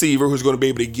body receiver who's going to be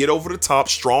able to get over the top,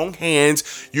 strong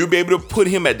hands. You'll be able to put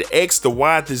him at the X, the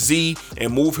Y, the Z,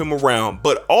 and move him around.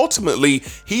 But ultimately,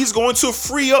 he's going to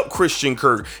free up Christian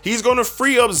Kirk. He's going to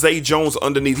free up Zay Jones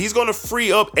underneath. He's going to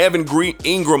free up Evan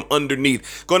Ingram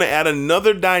underneath. Going to add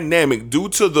another dynamic due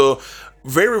to the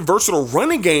very versatile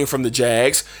running game from the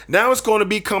Jags. Now it's going to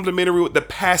be complementary with the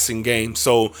passing game.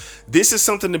 So this is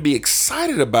something to be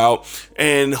excited about.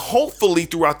 And hopefully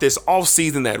throughout this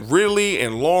offseason that Ridley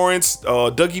and Lawrence,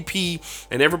 Dougie P,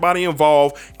 and everybody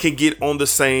involved can get on the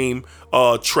same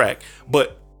track.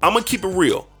 But I'm going to keep it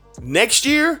real. Next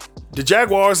year, the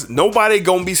Jaguars, nobody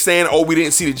going to be saying, oh, we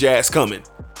didn't see the Jags coming.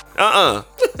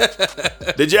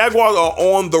 The Jaguars are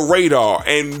on the radar,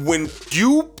 and when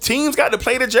teams got to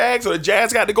play the Jags or the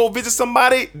Jags got to go visit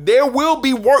somebody, there will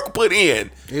be work put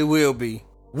in. It will be.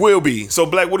 Will be. So,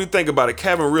 Black, what do you think about it?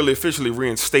 Calvin really officially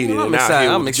reinstated. I'm and out excited.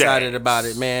 here I'm with the excited Jags. about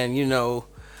it, man. You know,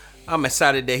 I'm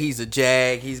excited that he's a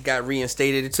Jag. He's got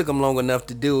reinstated. It took him long enough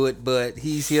to do it, but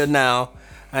he's here now,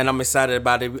 and I'm excited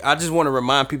about it. I just want to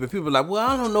remind people. People are like, well,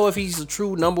 I don't know if he's a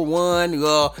true number one.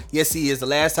 Well, yes, he is. The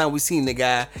last time we seen the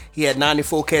guy, he had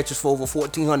 94 catches for over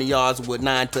 1,400 yards with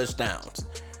 9 touchdowns,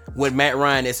 with Matt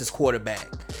Ryan as his quarterback.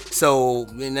 So,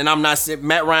 and I'm not saying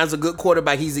Matt Ryan's a good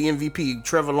quarterback. He's the MVP.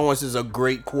 Trevor Lawrence is a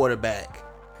great quarterback.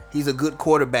 He's a good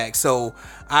quarterback. So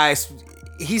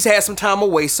he's had some time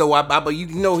away. So you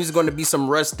know he's going to be some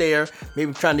rust there.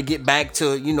 Maybe trying to get back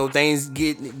to, you know, things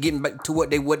getting back to what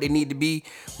they need to be.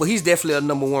 But he's definitely a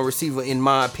number one receiver in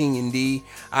my opinion. D.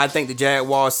 I think the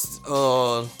Jaguars.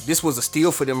 This was a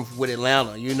steal for them with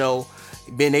Atlanta. You know,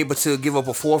 being able to give up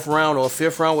a 4th round or a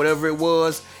 5th round, whatever it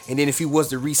was, and then if he was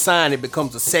to re-sign, it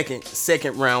becomes a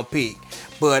second round pick.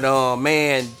 But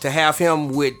man, to have him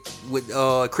with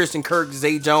Christian Kirk,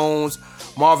 Zay Jones,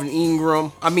 Evan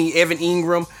Ingram,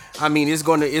 it's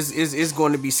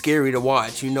going to be scary to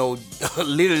watch. You know,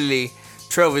 literally,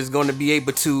 Trevor is going to be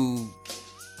able to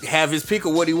have his pick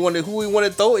of who he wanted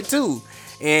to throw it to,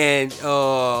 and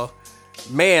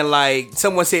man, like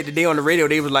someone said today on the radio,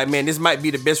 they was like, man, this might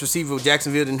be the best receiver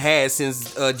Jacksonville done had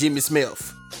since Jimmy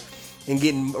Smith and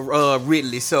getting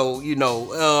Ridley. So, you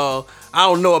know, I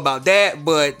don't know about that,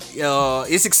 but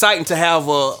it's exciting to have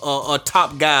a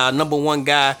top guy, a number one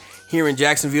guy here in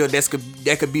Jacksonville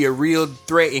that could be a real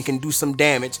threat and can do some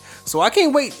damage. So I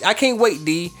can't wait,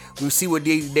 D. We'll see what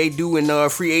they do in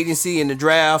free agency and the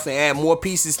draft and add more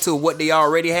pieces to what they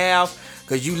already have.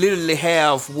 Because you literally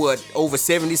have, over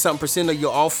 70-something% of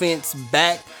your offense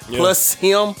back, plus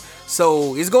him.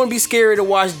 So it's going to be scary to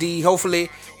watch, D. Hopefully,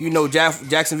 you know,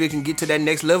 Jacksonville can get to that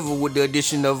next level with the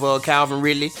addition of Calvin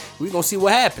Ridley. We're going to see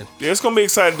what happens. Yeah, it's going to be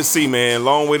exciting to see, man.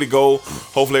 Long way to go.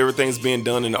 Hopefully everything's being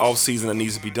done in the offseason that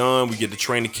needs to be done. We get to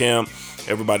training camp.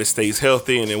 Everybody stays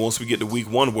healthy. And then once we get to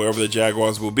week 1, wherever the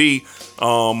Jaguars will be,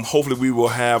 hopefully we will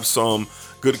have some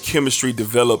good chemistry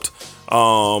developed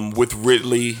with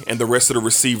Ridley and the rest of the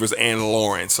receivers and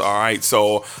Lawrence. All right.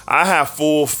 So I have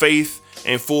full faith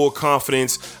and full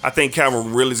confidence. I think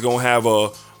Calvin Ridley's going to have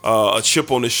a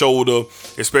chip on the shoulder,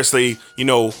 especially, you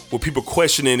know, what people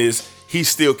questioning is he's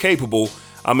still capable.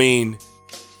 I mean,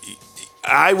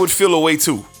 I would feel a way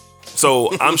too.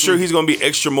 So I'm sure he's going to be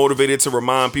extra motivated to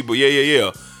remind people,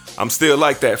 yeah. I'm still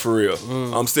like that for real.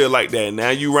 I'm still like that. Now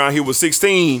you around here with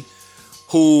 16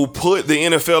 who put the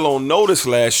NFL on notice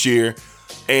last year.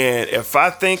 And if I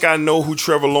think I know who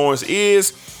Trevor Lawrence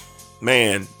is,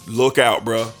 man, look out,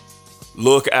 bro.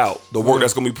 Look out. The work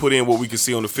that's going to be put in, what we can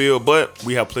see on the field. But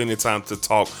we have plenty of time to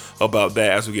talk about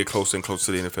that as we get closer and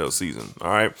closer to the NFL season.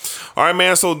 All right,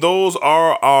 man. So those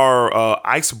are our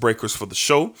icebreakers for the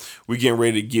show. We're getting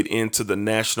ready to get into the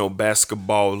National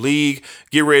Basketball League.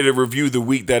 Get ready to review the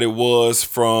week that it was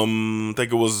from, I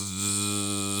think it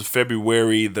was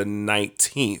February the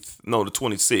 19th. No, the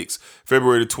 26th.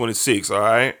 February the 26th. All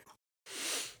right.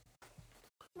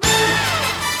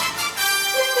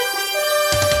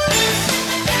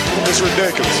 It's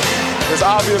ridiculous. It's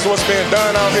obvious what's being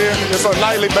done out here. It's on a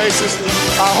nightly basis.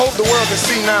 I hope the world can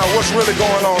see now what's really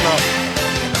going on now.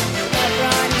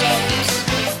 LeBron James.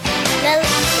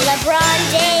 LeBron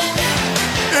James.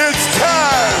 It's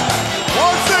time,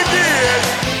 once again.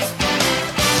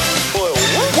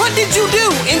 What did you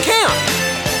do in camp?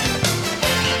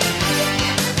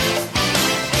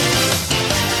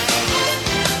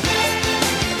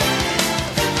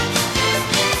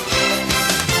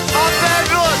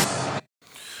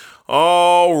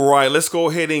 All right, let's go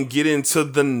ahead and get into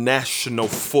the National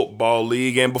Football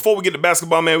League. And before we get to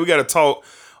basketball, man, we got to talk,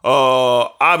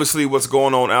 obviously, what's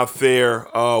going on out there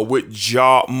with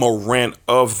Ja Morant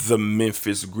of the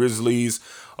Memphis Grizzlies.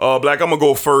 Black, I'm going to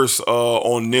go first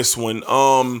on this one.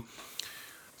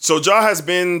 So Ja has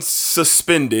been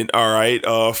suspended, all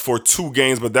right, for 2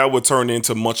 games, but that would turn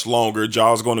into much longer.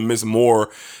 Ja's going to miss more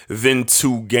than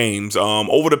 2 games.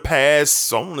 Over the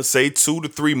past, I want to say 2 to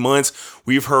 3 months,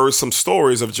 we've heard some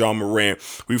stories of Ja Morant.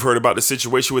 We've heard about the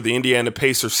situation with the Indiana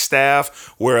Pacers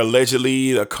staff, where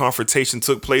allegedly a confrontation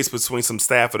took place between some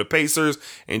staff of the Pacers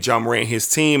and Ja Morant and his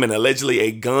team, and allegedly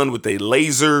a gun with a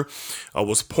laser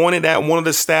was pointed at one of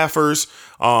the staffers.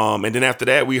 And then after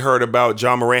that, we heard about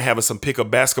Ja Morant having some pickup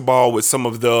basketball with some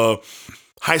of the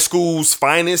high school's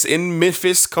finest in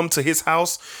Memphis come to his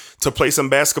house to play some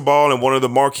basketball, and one of the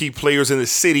marquee players in the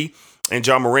city, and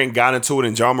Ja Morant got into it,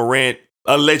 and Ja Morant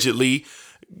allegedly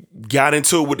got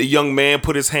into it with the young man,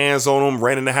 put his hands on him,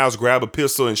 ran in the house, grabbed a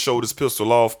pistol, and showed his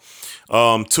pistol off.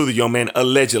 to the young man,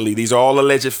 allegedly. These are all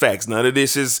alleged facts. None of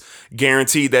this is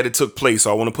guaranteed that it took place.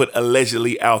 So I want to put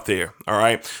allegedly out there. All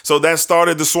right. So that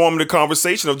started the swarm of the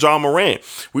conversation of Ja Morant.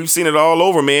 We've seen it all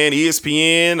over, man.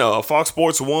 ESPN, Fox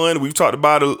Sports 1. We've talked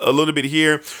about it a little bit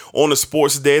here on the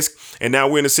sports desk. And now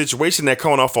we're in a situation that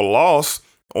coming off a loss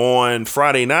on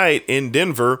Friday night in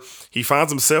Denver. He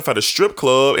finds himself at a strip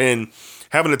club and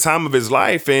having the time of his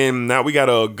life. And now we got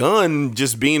a gun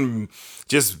just being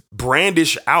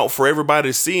brandish out for everybody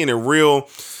to see in a real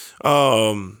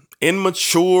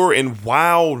immature and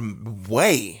wild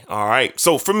way. All right.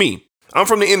 So for me, I'm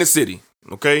from the inner city.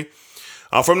 Okay.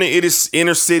 I'm from the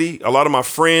inner city. A lot of my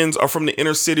friends are from the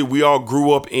inner city. We all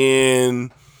grew up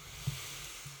in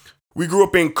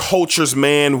cultures,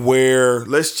 man, where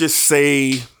let's just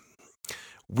say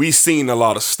we've seen a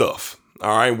lot of stuff.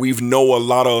 All right. We've know a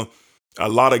lot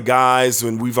of guys,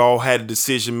 and we've all had a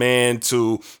decision, man,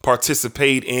 to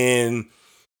participate in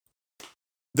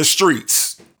the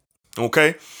streets.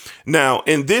 Okay. Now,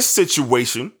 in this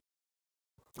situation,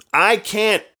 I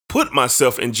can't put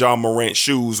myself in Ja Morant's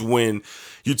shoes when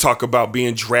you talk about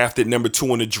being drafted number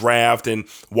 2 in the draft and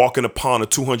walking upon a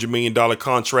 $200 million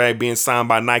contract, being signed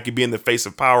by Nike, being the face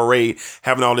of Powerade,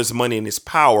 having all this money and this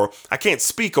power. I can't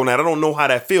speak on that. I don't know how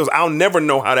that feels. I'll never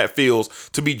know how that feels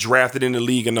to be drafted in the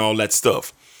league and all that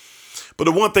stuff. But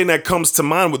the one thing that comes to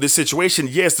mind with this situation,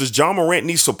 yes, does Ja Morant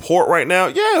need support right now?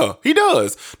 Yeah, he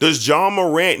does. Does Ja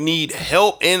Morant need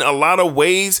help in a lot of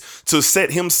ways to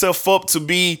set himself up to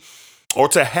be or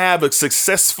to have a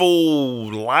successful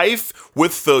life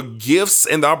with the gifts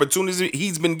and the opportunities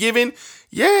he's been given?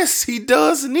 Yes, he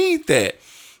does need that.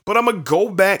 But I'm going to go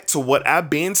back to what I've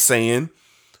been saying.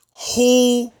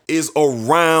 Who is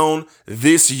around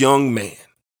this young man?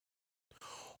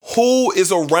 Who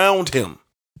is around him?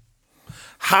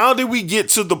 How did we get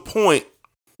to the point?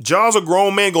 Ja's a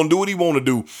grown man, going to do what he want to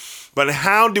do. But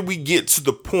how did we get to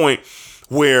the point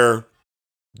where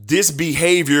this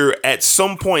behavior at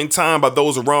some point in time by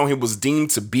those around him was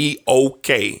deemed to be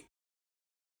okay?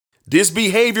 This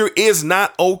behavior is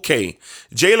not okay.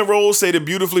 Jalen Rose said it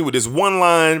beautifully with this one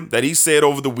line that he said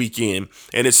over the weekend,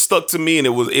 and it stuck to me, and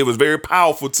it was very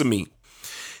powerful to me.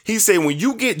 He said, when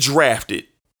you get drafted,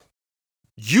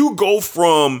 you go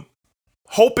from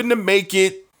hoping to make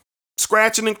it,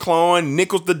 scratching and clawing,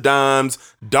 nickels to dimes,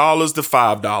 dollars to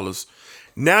 $5.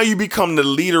 Now you become the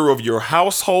leader of your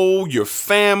household, your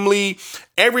family,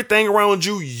 everything around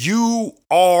you. You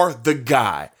are the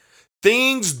guy.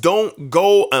 Things don't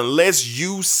go unless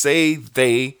you say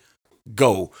they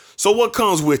go. So what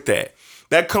comes with that?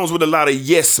 That comes with a lot of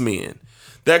yes men.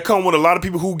 That comes with a lot of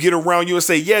people who get around you and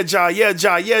say, yeah, Ja, yeah,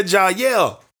 Ja, yeah, Ja,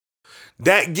 yeah.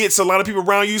 That gets a lot of people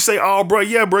around you say, oh, bro,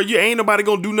 yeah, bro, you ain't nobody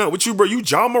gonna do nothing with you, bro. You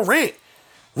Ja Morant.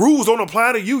 Rules don't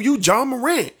apply to you. You Ja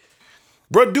Morant.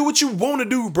 Bro, do what you want to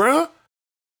do, bro.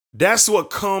 That's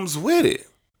what comes with it.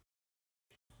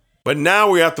 But now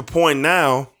we're at the point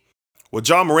now where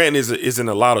Ja Morant is in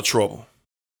a lot of trouble.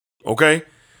 Okay?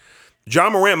 Ja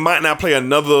Morant might not play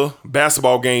another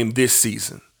basketball game this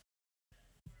season.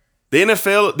 The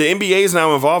NFL, the NBA is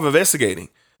now involved investigating.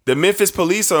 The Memphis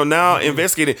police are now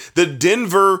investigating. The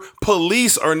Denver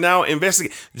police are now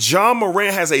investigating. Ja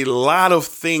Morant has a lot of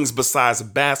things besides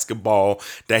basketball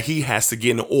that he has to get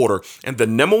in order. And the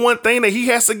number one thing that he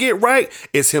has to get right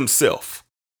is himself.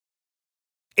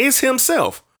 It's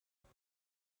himself.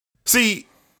 See,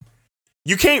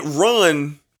 you can't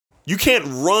run. You can't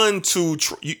run to,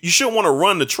 you shouldn't want to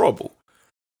run to trouble.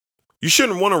 You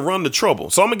shouldn't want to run to trouble.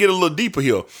 So I'm going to get a little deeper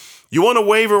here. You want to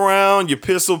wave around your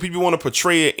pistol. People want to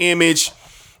portray an image.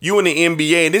 You in the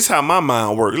NBA, and this is how my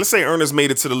mind works. Let's say Ernest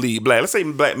made it to the league. Let's say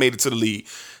Black made it to the league.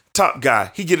 Top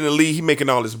guy. He get in the league. He making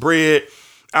all his bread.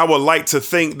 I would like to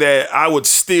think that I would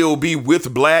still be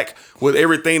with Black with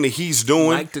everything that he's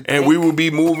doing. And we will be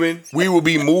moving. We will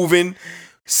be moving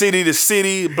city to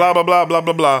city, blah, blah, blah, blah,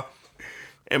 blah, blah.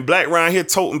 And Black around here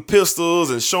toting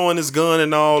pistols and showing his gun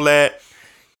and all that.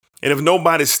 And if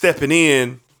nobody's stepping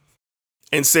in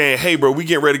and saying, hey, bro, we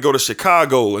getting ready to go to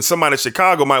Chicago. And somebody in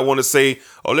Chicago might want to say,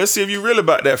 oh, let's see if you really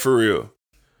about that for real.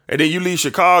 And then you leave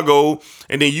Chicago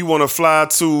and then you want to fly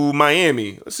to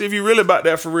Miami. Let's see if you really about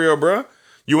that for real, bro.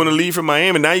 You want to leave from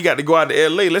Miami. Now you got to go out to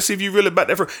LA. Let's see if you really about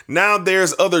that for real. Now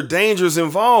there's other dangers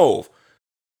involved.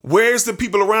 Where's the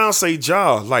people around say,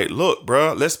 Ja, like, look,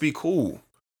 bro, let's be cool.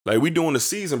 Like, we doing the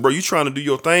season, bro. You trying to do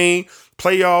your thing,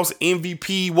 playoffs,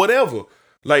 MVP, whatever.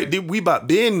 Like, we about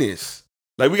business.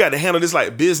 Like, we got to handle this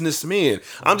like businessmen.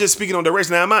 I'm just speaking on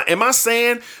direction. Now, am I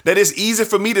saying that it's easy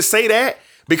for me to say that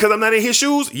because I'm not in his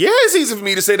shoes? Yeah, it's easy for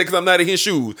me to say that because I'm not in his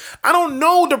shoes. I don't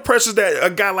know the pressures that a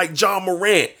guy like Ja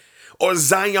Morant or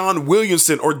Zion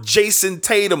Williamson or Jason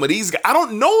Tatum or these guys. I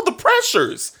don't know the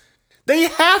pressures. They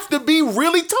have to be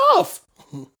really tough.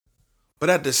 But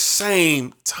at the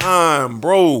same time,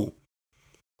 bro,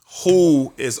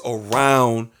 who is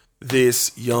around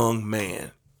this young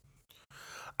man?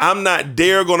 I'm not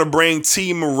dare going to bring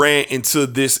T. Morant into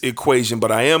this equation,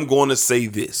 but I am going to say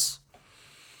this.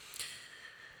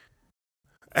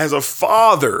 As a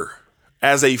father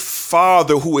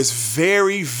who is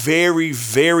very, very,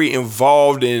 very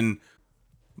involved in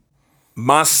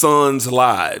my son's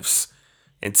lives,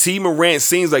 and T. Morant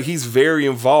seems like he's very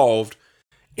involved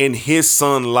in his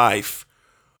son's life.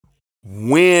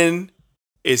 When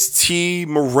is T.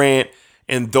 Morant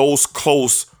and those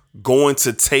close going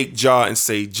to take Ja and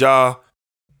say, Ja,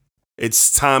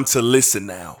 it's time to listen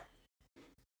now?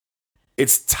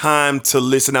 It's time to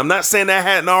listen. I'm not saying that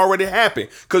hadn't already happened,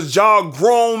 because Ja a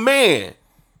grown man.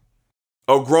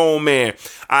 A grown man.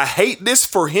 I hate this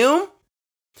for him,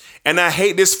 and I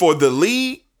hate this for the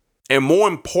league, and more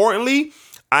importantly,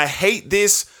 I hate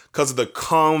this because of the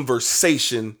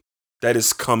conversation that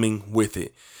is coming with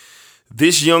it.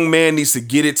 This young man needs to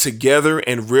get it together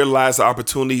and realize the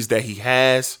opportunities that he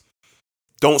has.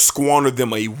 Don't squander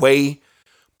them away.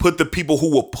 Put the people who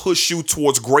will push you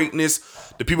towards greatness,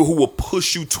 the people who will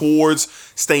push you towards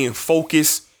staying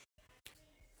focused.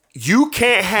 You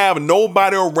can't have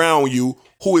nobody around you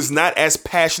who is not as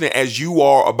passionate as you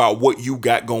are about what you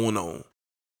got going on.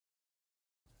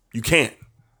 You can't.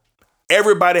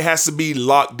 Everybody has to be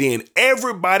locked in.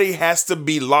 Everybody has to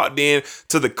be locked in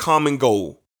to the common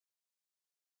goal.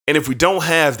 And if we don't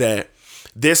have that,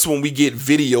 that's when we get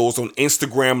videos on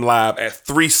Instagram Live at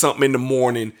 3-something in the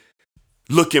morning,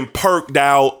 looking perked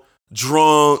out,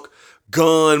 drunk,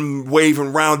 gun waving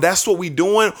around. That's what we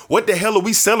doing. What the hell are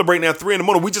we celebrating at 3 in the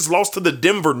morning? We just lost to the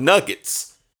Denver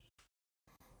Nuggets.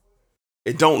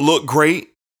 It don't look great.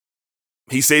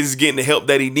 He says he's getting the help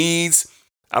that he needs.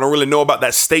 I don't really know about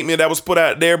that statement that was put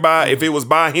out there by, if it was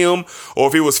by him or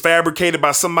if it was fabricated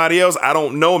by somebody else. I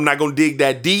don't know. I'm not going to dig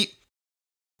that deep.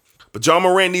 But Ja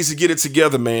Morant needs to get it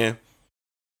together, man.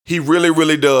 He really,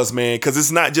 really does, man, because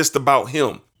it's not just about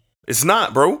him. It's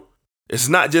not, bro. It's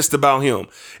not just about him.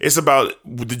 It's about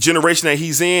the generation that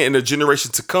he's in and the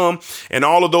generation to come and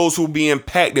all of those who will be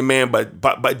impacted, man,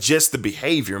 but just the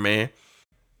behavior, man.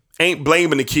 Ain't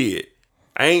blaming the kid.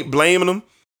 I ain't blaming him.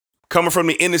 Coming from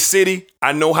the inner city,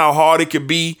 I know how hard it could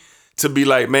be to be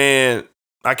like, man,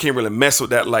 I can't really mess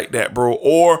with that like that, bro.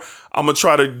 Or I'm going to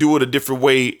try to do it a different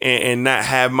way and not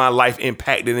have my life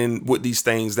impacted in with these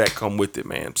things that come with it,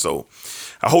 man. So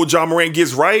I hope Ja Morant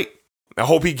gets right. I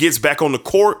hope he gets back on the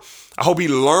court. I hope he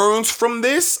learns from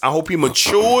this. I hope he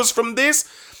matures from this.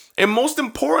 And most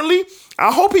importantly,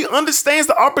 I hope he understands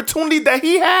the opportunity that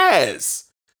he has.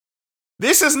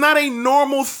 This is not a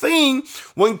normal thing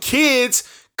when kids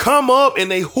come up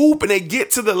and they hoop and they get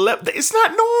to the left. It's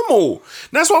not normal.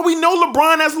 That's why we know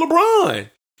LeBron as LeBron.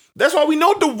 That's why we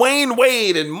know Dwayne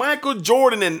Wade and Michael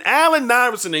Jordan and Allen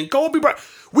Iverson and Kobe Bryant.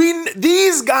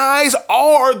 These guys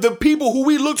are the people who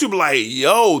we look to be like,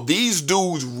 yo, these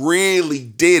dudes really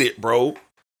did it, bro.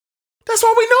 That's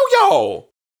why we know y'all.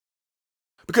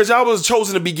 Because y'all was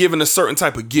chosen to be given a certain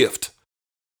type of gift.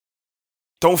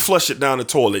 Don't flush it down the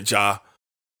toilet, Ja.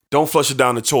 Don't flush it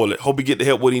down the toilet. Hope he get the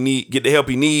help get the help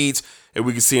he needs, and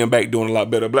we can see him back doing a lot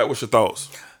better. Black, what's your thoughts?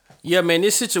 Yeah, man,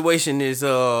 this situation is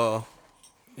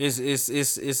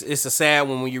it's a sad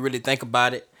one when you really think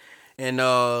about it. And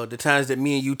the times that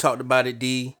me and you talked about it,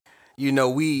 D, you know,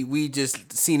 we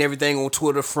just seen everything on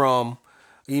Twitter from,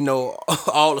 you know,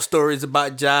 all the stories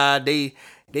about Ja. They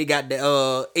got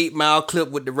the 8 Mile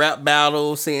clip with the rap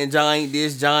battle saying Ja ain't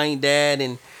this, Ja ain't that,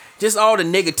 and just all the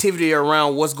negativity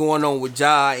around what's going on with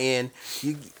Ja. And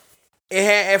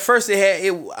I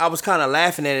was kind of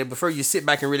laughing at it before you sit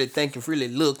back and really think and really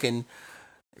look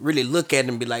at it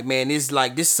and be like, man, this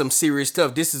is some serious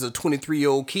stuff. This is a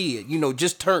 23-year-old kid, you know,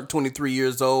 just turned 23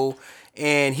 years old,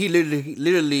 and he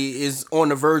literally is on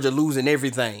the verge of losing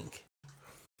everything.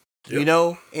 Yep. You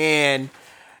know, and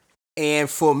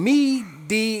for me,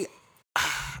 D,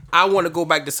 I want to go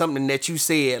back to something that you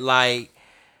said, like,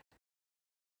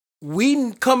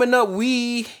 we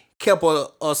kept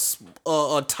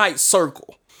a tight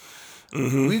circle.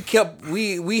 Mm-hmm.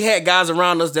 We had guys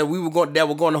around us that were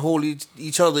going to hold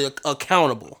each other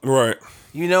accountable. Right.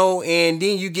 You know, and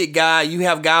then you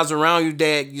have guys around you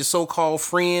that your so-called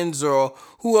friends or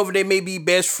whoever they may be,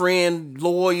 best friend,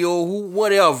 loyal,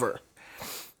 whatever.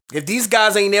 If these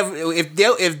guys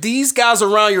if these guys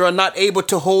around you are not able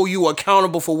to hold you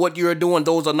accountable for what you're doing,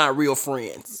 those are not real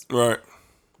friends. Right.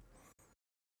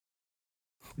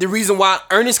 The reason why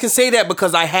Ernest can say that,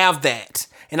 because I have that.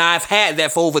 And I've had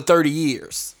that for over 30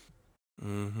 years.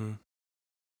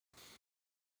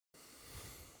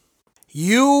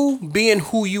 You being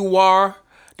who you are,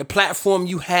 the platform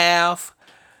you have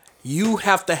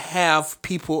to have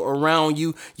people around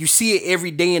you. You see it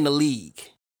every day in the league.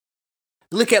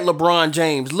 Look at LeBron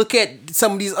James. Look at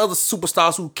some of these other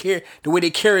superstars who care the way they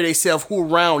carry themselves, who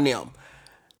around them.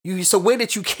 It's the way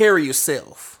that you carry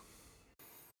yourself.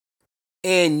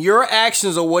 And your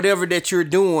actions or whatever that you're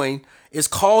doing is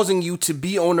causing you to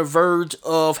be on the verge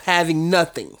of having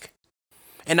nothing.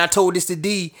 And I told this to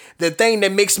D, the thing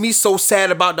that makes me so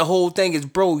sad about the whole thing is,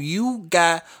 bro, you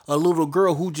got a little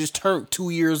girl who just turned 2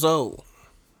 years old.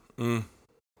 You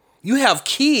have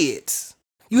kids.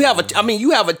 You have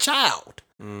a child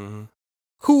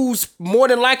who's more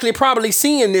than likely probably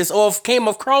seeing this or came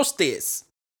across this.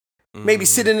 Maybe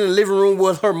sitting in the living room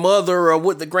with her mother or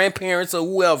with the grandparents or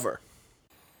whoever.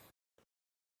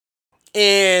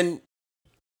 And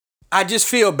I just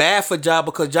feel bad for Ja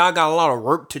because Ja got a lot of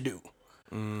work to do.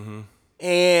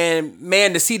 And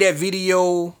man, to see that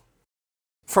video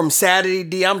from Saturday,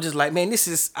 D, I'm just like, man, this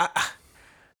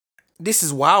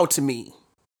is wild to me.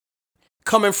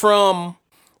 Coming from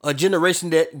a generation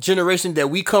that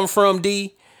we come from,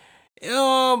 D,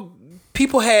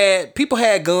 people had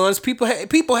guns, people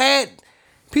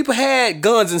had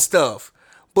guns and stuff,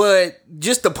 but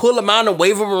just to pull them out and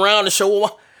wave them around and show them,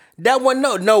 that wasn't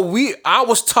I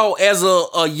was taught as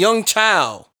a young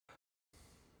child.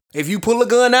 If you pull a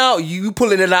gun out, you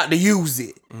pulling it out to use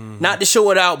it, not to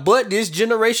show it out. But this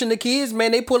generation of kids,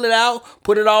 man, they pull it out,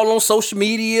 put it all on social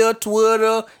media,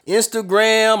 Twitter,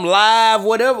 Instagram, live,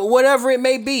 whatever it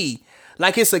may be.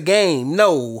 Like it's a game.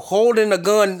 No, holding a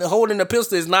gun, holding a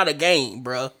pistol is not a game,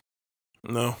 bruh.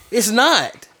 No. It's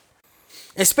not.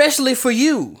 Especially for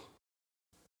you.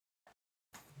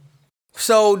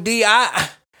 So, D,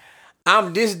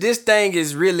 this thing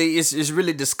is really, it's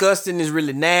really disgusting. It's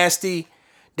really nasty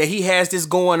that he has this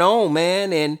going on,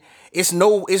 man, and it's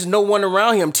no one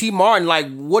around him. T. Martin,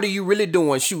 like, what are you really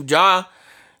doing? Shoot, Ja,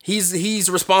 he's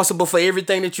responsible for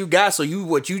everything that you got. So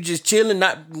you just chilling,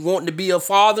 not wanting to be a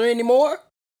father anymore?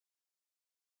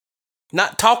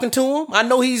 Not talking to him? I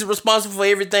know he's responsible for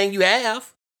everything you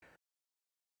have.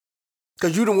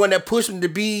 Cause you the one that pushed him to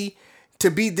be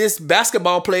this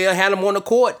basketball player, had him on the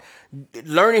court,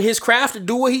 learning his craft to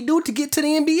do what he do to get to the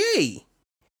NBA.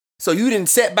 So you didn't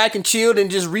sit back and chilled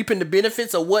and just reaping the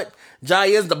benefits of what Ja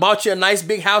is. Bought you a nice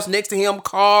big house next to him,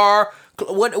 car,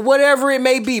 whatever it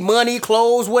may be, money,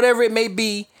 clothes, whatever it may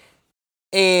be.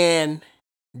 And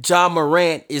Ja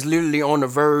Morant is literally on the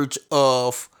verge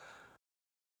of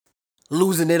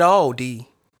losing it all, D.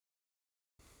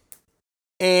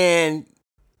 And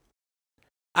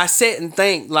I sit and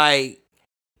think, like,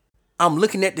 I'm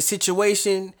looking at the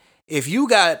situation. If you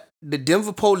got the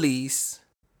Denver police,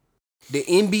 the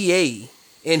NBA,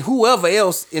 and whoever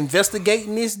else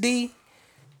investigating this, D,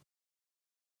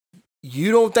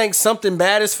 you don't think something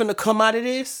bad is finna come out of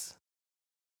this?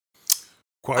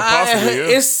 Quite possibly, yeah.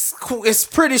 It's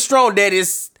pretty strong that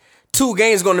it's 2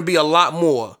 games going to be a lot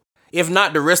more, if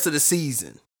not the rest of the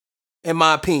season, in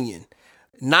my opinion.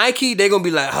 Nike, they're going to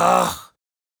be like,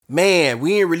 man,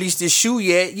 we ain't released this shoe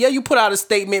yet. Yeah, you put out a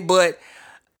statement, but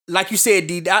like you said,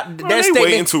 D, they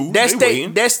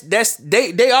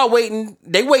are waiting.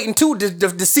 They waiting too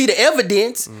to see the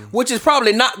evidence, which is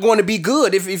probably not going to be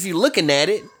good if you're looking at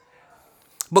it.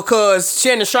 Because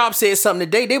Shannon Sharp said something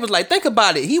today. They was like, think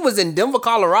about it. He was in Denver,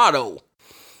 Colorado.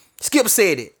 Skip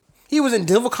said it. He was in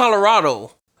Denver,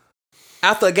 Colorado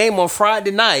after a game on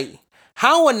Friday night.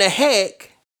 How in the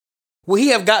heck would he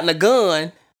have gotten a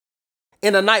gun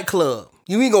in a nightclub?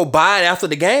 You ain't gonna buy it after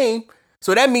the game.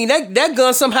 So that mean that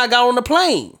gun somehow got on the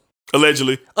plane.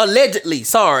 Allegedly,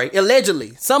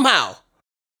 somehow.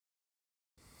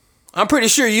 I'm pretty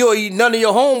sure none of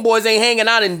your homeboys ain't hanging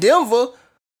out in Denver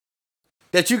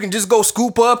that you can just go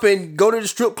scoop up and go to the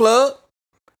strip club.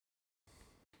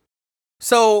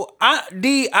 So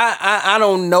I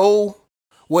don't know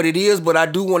what it is, but I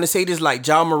do want to say this, like,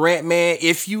 Ja Morant, man,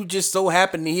 if you just so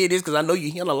happen to hear this, because I know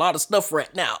you're hearing a lot of stuff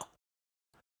right now,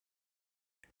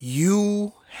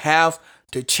 you have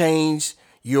to change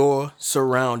your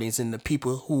surroundings and the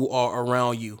people who are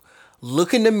around you.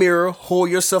 Look in the mirror, hold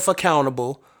yourself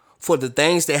accountable for the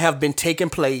things that have been taking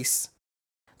place,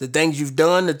 the things you've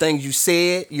done, the things you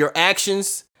said, your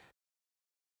actions.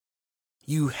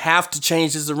 You have to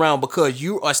change this around because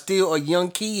you are still a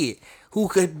young kid who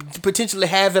could potentially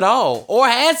have it all or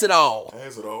has it all.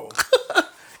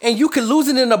 And you can lose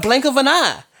it in a blink of an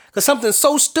eye because something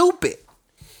so stupid.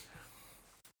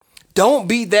 Don't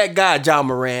be that guy, Ja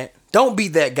Morant. Don't be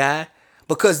that guy.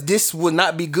 because this will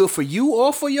not be good for you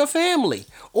or for your family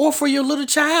or for your little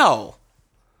child.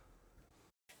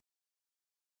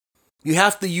 You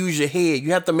have to use your head.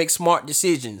 You have to make smart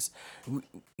decisions.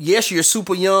 Yes, you're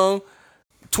super young,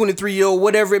 23-year-old,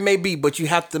 whatever it may be, but you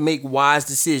have to make wise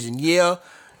decisions. Yeah,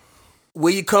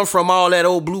 where you come from, all that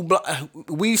old blue block.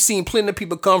 We've seen plenty of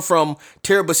people come from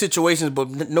terrible situations,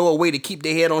 but know a way to keep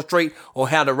their head on straight or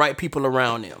have the right people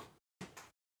around them.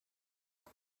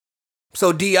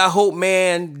 So D, I hope,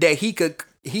 man, that he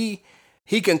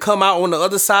can come out on the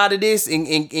other side of this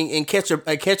and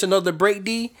catch another break,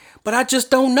 D. But I just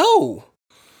don't know.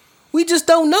 We just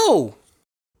don't know.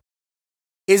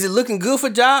 Is it looking good for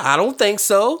Ja? I don't think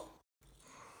so.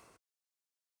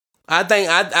 I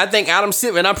think Adam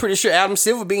Silver, and I'm pretty sure Adam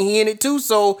Silver been hearing it too.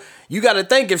 So you got to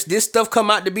think, if this stuff come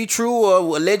out to be true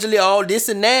or allegedly all this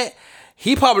and that,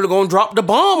 he probably gonna drop the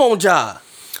bomb on Ja.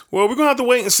 Well, we're gonna have to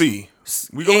wait and see.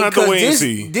 We're gonna have to wait and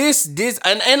see.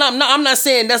 And I'm not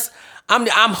saying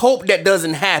I'm hope that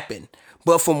doesn't happen.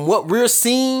 But from what we're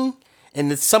seeing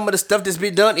and some of the stuff that's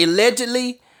been done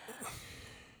allegedly,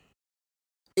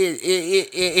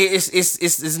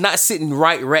 it's not sitting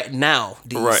right now,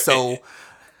 D. Right. So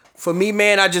for me,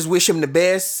 man, I just wish him the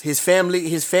best. His family,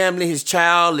 his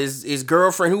child, his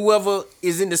girlfriend, whoever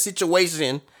is in the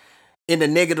situation in the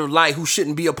negative light who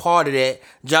shouldn't be a part of that,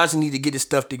 Josh need to get his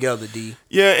stuff together, D.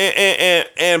 Yeah,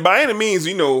 and by any means,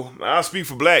 I'll speak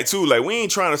for Black too. Like, we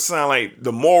ain't trying to sound like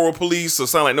the moral police or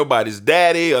sound like nobody's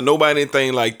daddy or nobody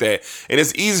anything like that. And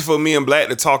it's easy for me and Black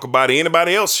to talk about it.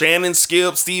 Anybody else, Shannon,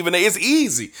 Skip, Steven, it's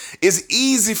easy. It's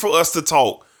easy for us to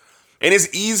talk. And it's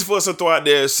easy for us to throw out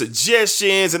their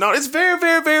suggestions and all. It's very,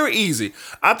 very, very easy.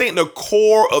 I think the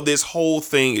core of this whole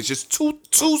thing is just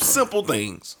two simple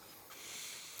things.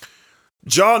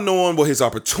 Ja knowing what his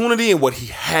opportunity and what he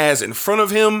has in front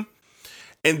of him,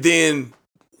 and then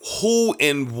who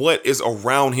and what is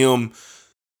around him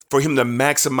for him to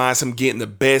maximize him getting the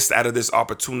best out of this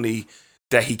opportunity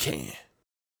that he can.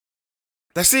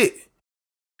 That's it.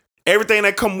 Everything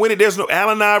that come with it. There's no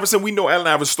Allen Iverson. We know Allen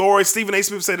Iverson's story. Stephen A.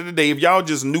 Smith said it today. If y'all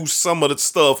just knew some of the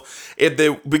stuff,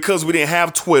 because we didn't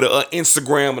have Twitter or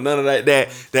Instagram or none of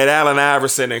that Allen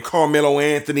Iverson and Carmelo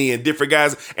Anthony and different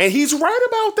guys, and he's right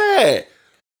about that.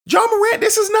 Ja Morant,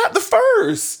 this is not the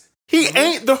first. He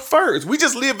ain't the first. We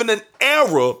just live in an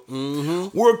era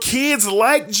where kids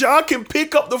like Ja can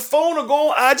pick up the phone or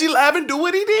go on IG Live and do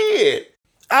what he did.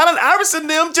 Allen Iverson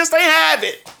them just ain't have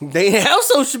it. They have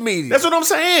social media. That's what I'm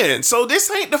saying. So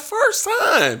this ain't the first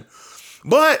time.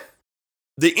 But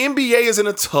the NBA is in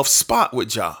a tough spot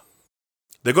with Ja.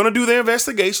 They're going to do their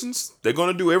investigations. They're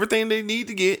going to do everything they need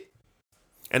to get.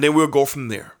 And then we'll go from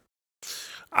there.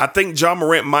 I think Ja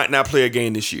Morant might not play a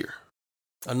game this year.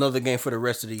 Another game for the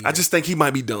rest of the year. I just think he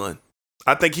might be done.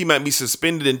 I think he might be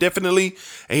suspended indefinitely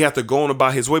and he have to go on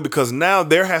about his way, because now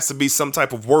there has to be some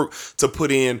type of work to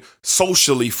put in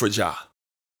socially for Ja.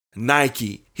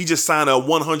 Nike, he just signed a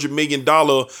 $100 million,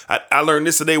 I learned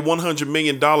this today, $100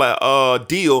 million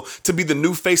deal to be the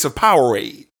new face of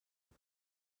Powerade.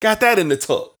 Got that in the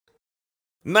tuck.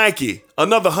 Nike,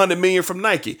 another $100 million from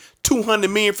Nike,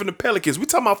 $200 million from the Pelicans. We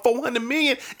talking about $400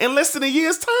 million in less than a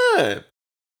year's time.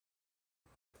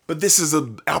 But this is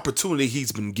an opportunity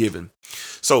he's been given.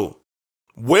 So,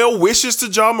 well wishes to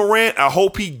Ja Morant. I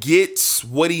hope he gets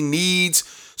what he needs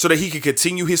so that he can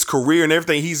continue his career and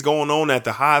everything he's going on at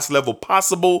the highest level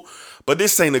possible. But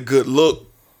this ain't a good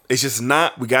look. It's just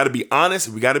not. We got to be honest.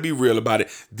 We got to be real about it.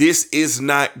 This is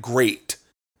not great.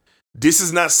 This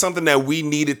is not something that we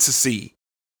needed to see.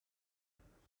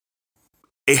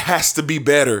 It has to be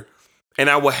better. And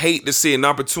I would hate to see an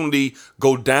opportunity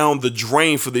go down the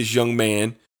drain for this young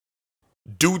man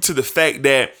due to the fact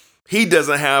that he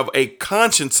doesn't have a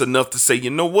conscience enough to say, you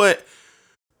know what?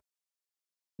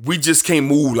 We just can't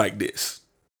move like this.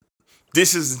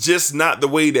 This is just not the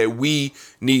way that we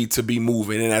need to be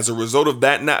moving. And as a result of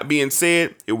that not being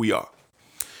said, here we are.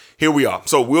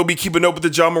 So we'll be keeping up with the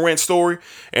Ja Morant story,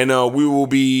 and we will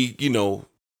be,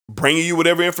 bringing you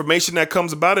whatever information that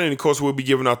comes about it. And of course, we'll be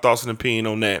giving our thoughts and opinion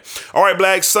on that. All right,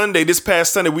 Black, This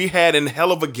past Sunday, we had a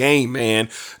hell of a game, man.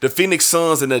 The Phoenix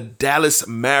Suns and the Dallas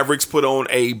Mavericks put on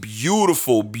a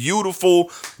beautiful, beautiful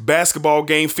basketball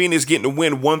game. Phoenix getting the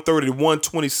win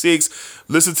 130-126.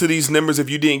 Listen to these numbers if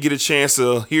you didn't get a chance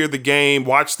to hear the game,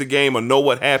 watch the game, or know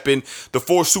what happened. The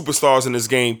four superstars in this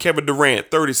game: Kevin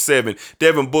Durant, 37,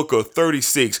 Devin Booker,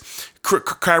 36,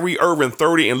 Kyrie Irving,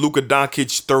 30, and Luka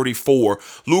Doncic, 34.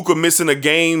 Luka missing a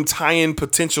game-tying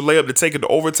potential layup to take it to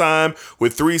overtime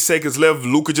with 3 seconds left.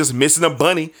 Luka just missing a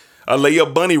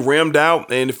layup bunny rimmed out,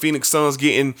 and the Phoenix Suns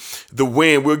getting the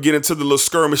win. We'll get into the little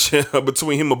skirmish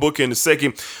between him and Booker in a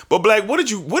second. But Black, what did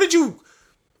you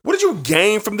What did you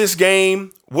gain from this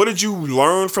game? What did you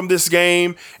learn from this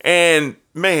game? And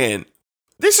man,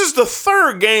 this is the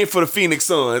third game for the Phoenix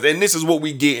Suns, and this is what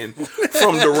we getting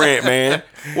from Durant, man.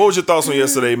 What was your thoughts on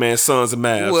yesterday, man? Suns and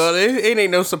Mavs. Well, it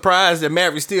ain't no surprise that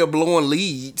Mavericks still blowing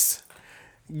leads,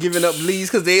 giving up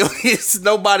leads because it's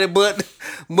nobody but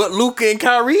Luka and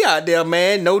Kyrie out there,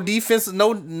 man. No defense,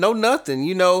 no nothing.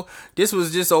 You know, this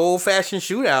was just an old fashioned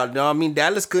shootout. You know,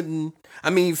 I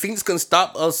mean, Phoenix couldn't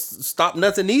stop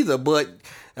nothing either. But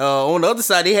on the other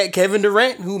side, they had Kevin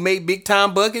Durant who made big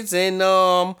time buckets and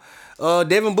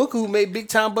Devin Booker who made big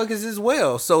time buckets as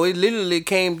well. So it literally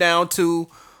came down to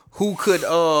who got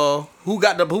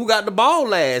the ball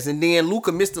last, and then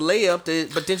Luka missed the layup to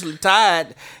potentially tie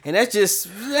it, and that's just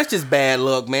bad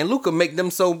luck, man. Luka make them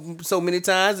so many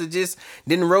times, it just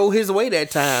didn't roll his way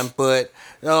that time. But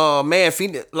man,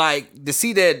 like to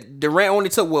see that Durant only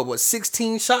took what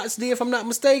 16 shots, if I'm not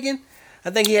mistaken. I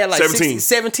think he had like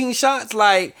 17 shots,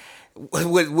 like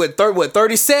with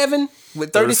 37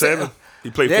 with 37. He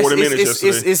played 40 minutes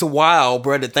yesterday. It's wild,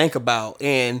 bro, to think about.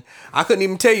 And I couldn't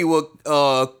even tell you what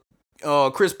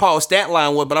Chris Paul's stat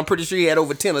line was, but I'm pretty sure he had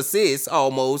over 10 assists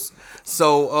almost.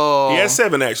 So he had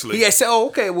 7 actually. He had 7. Oh,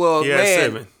 okay, well, he had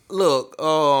 7. Look,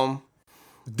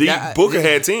 Booker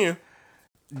had 10.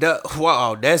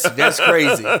 Wow, that's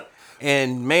crazy.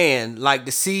 And man, like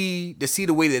to see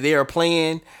the way that they are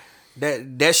playing.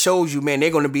 That shows you, man,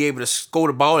 they're going to be able to score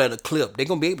the ball at a clip. They're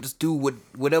going to be able to do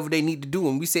whatever they need to do.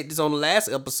 And we said this on the last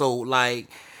episode, like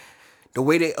the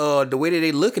way that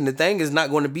they looking, the thing is not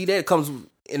going to be that. It comes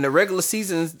in the regular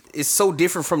season is so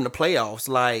different from the playoffs.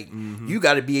 Like you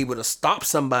got to be able to stop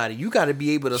somebody. You got to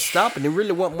be able to stop, and there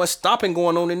really wasn't much stopping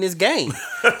going on in this game.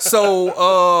 So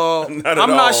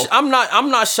I'm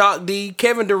not shocked.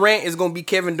 Kevin Durant is going to be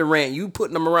Kevin Durant. You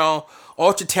putting them around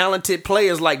ultra talented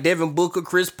players like Devin Booker,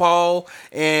 Chris Paul,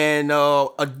 and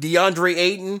DeAndre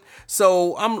Ayton.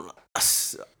 So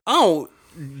it's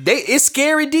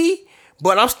scary, D,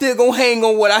 but I'm still gonna hang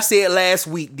on what I said last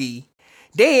week, D.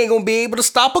 They ain't gonna be able to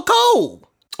stop a cold.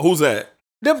 Who's that?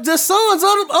 The Suns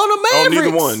or the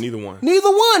Mavericks.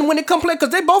 Neither one when it come play, because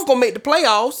they both gonna make the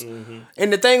playoffs. Mm-hmm.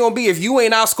 And the thing gonna be, if you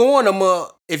ain't outscoring them,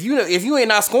 if you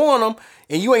ain't outscoring them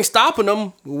and you ain't stopping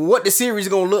them, what the series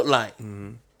gonna look like?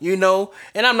 Mm-hmm. You know,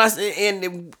 and I'm not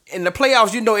in the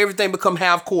playoffs. You know, everything become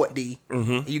half court, D.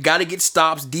 Mm-hmm. You got to get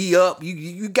stops, D up.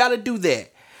 You got to do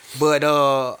that. But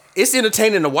it's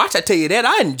entertaining to watch. I tell you that.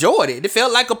 I enjoyed it. It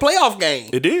felt like a playoff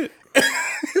game. It did.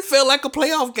 It felt like a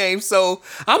playoff game. So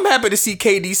I'm happy to see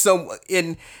KD.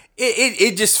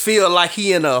 It just feel like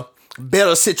he in a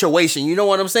better situation. You know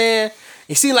what I'm saying?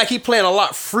 It seemed like he playing a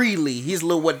lot freely. He's a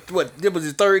little it was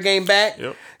his third game back.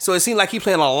 Yep. So it seemed like he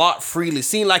playing a lot freely. It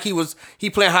seemed like he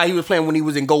playing how he was playing when he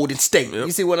was in Golden State. Yep.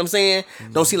 You see what I'm saying?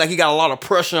 Mm-hmm. Don't seem like he got a lot of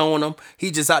pressure on him.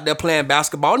 He just out there playing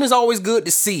basketball, and it's always good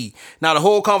to see. Now the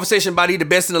whole conversation about he the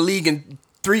best in the league in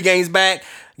 3 games back,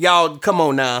 y'all come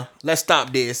on now, let's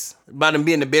stop this about him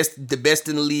being the best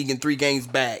in the league in 3 games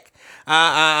back.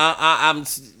 I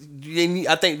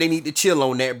think they need to chill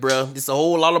on that, bro. There's a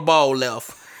whole lot of ball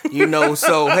left. You know,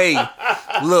 so hey,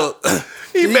 look,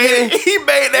 he made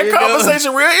that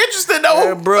conversation real interesting though,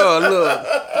 yeah, bro.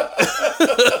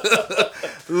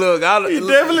 Look, he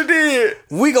definitely did.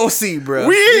 We gonna see, bro.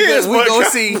 We gonna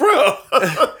see, bro.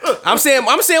 I'm saying,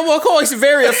 well, of course, he's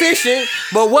very efficient,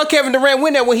 but what Kevin Durant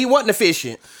went at when he wasn't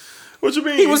efficient? What you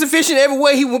mean? He was efficient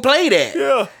everywhere he would play that.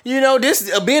 Yeah. You know,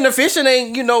 this being efficient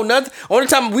ain't, nothing. Only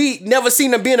time we never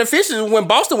seen him being efficient was when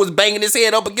Boston was banging his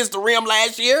head up against the rim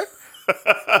last year. Ain't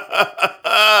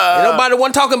nobody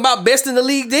wasn't talking about best in the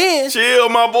league then. Chill,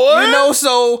 my boy. You know,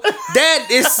 so that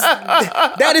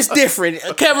is different.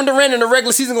 Kevin Durant in the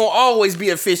regular season gonna always be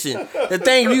efficient. The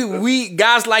thing we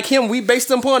guys like him, we base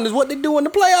them upon is what they do in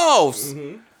the playoffs.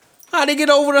 Mm-hmm. How they get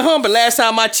over the hump. But last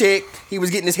time I checked, he was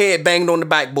getting his head banged on the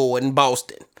backboard in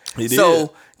Boston. He did.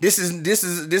 So this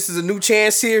is a new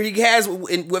chance here he has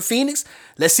with Phoenix.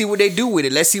 Let's see what they do with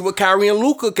it. Let's see what Kyrie and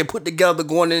Luka can put together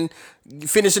going in,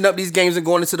 finishing up these games and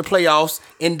going into the playoffs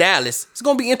in Dallas. It's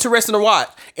gonna be interesting to watch,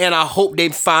 and I hope they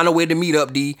find a way to meet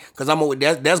up, D, because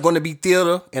that's going to be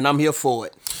theater, and I'm here for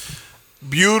it.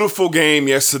 Beautiful game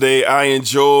yesterday. I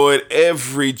enjoyed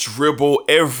every dribble,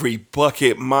 every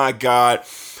bucket. My God,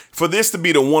 for this to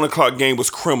be the 1:00 game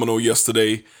was criminal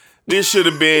yesterday. This should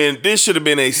have been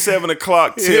a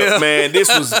 7:00 tip, man.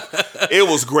 It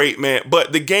was great, man.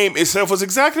 But the game itself was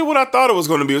exactly what I thought it was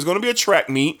going to be. It was going to be a track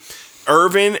meet.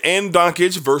 Irvin and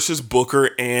Doncic versus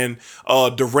Booker and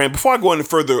Durant. Before I go any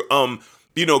further,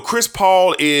 Chris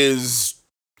Paul is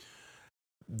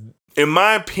in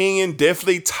my opinion,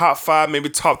 definitely top 5, maybe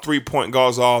top 3 point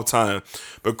guards of all time.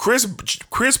 But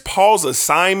Chris Paul's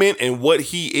assignment and what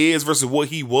he is versus what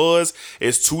he was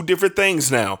is two different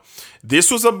things now. This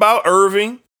was about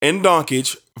Irving and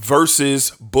Doncic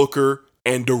versus Booker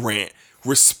and Durant.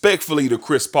 Respectfully to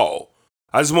Chris Paul.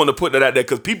 I just want to put that out there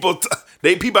because people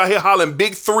out here hollering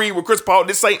big 3 with Chris Paul.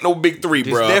 This ain't no big 3,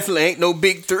 bro. This definitely ain't no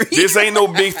big 3. This ain't no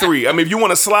big 3. I mean, if you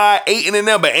want to slide 8 in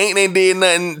there, but ain't did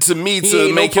nothing to me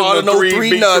to make him a 3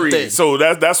 big 3. So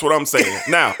that's what I'm saying.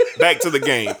 Now, back to the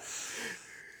game.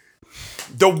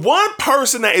 The one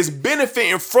person that is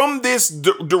benefiting from this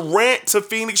Durant to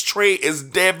Phoenix trade is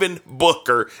Devin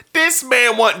Booker. This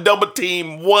man want double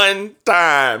team one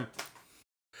time.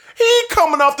 He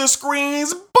coming off the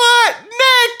screens butt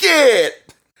naked.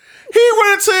 He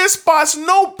running to his spots,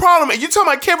 no problem. And you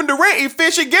talking about Kevin Durant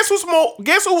efficient? Guess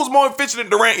who was more efficient than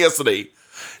Durant yesterday?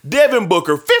 Devin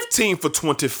Booker, 15 for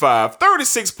 25,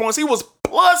 36 points. He was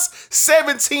plus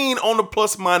 17 on the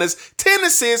plus minus, 10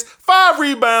 assists, 5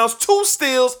 rebounds, 2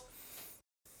 steals.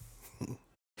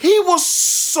 He was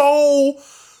so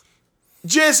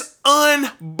just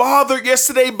unbothered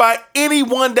yesterday by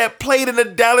anyone that played in the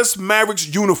Dallas Mavericks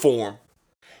uniform.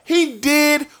 He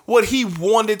did what he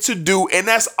wanted to do, and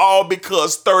that's all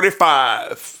because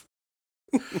 35.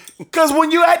 Because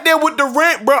when you're out there with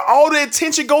Durant, bro, all the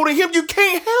attention go to him. You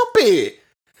can't help it.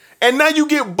 And now you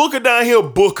get Booker down here,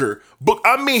 Booker.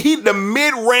 I mean, he the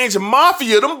mid-range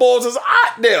mafia. Them boys is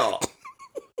out there.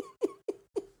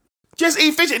 Just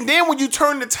efficient. And then when you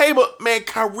turn the table, man,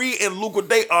 Kyrie and Luka,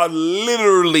 they are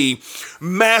literally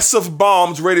massive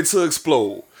bombs ready to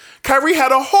explode. Kyrie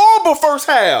had a horrible first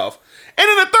half. And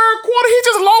in the third quarter, he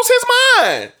just lost his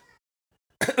mind.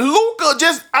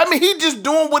 Luka he just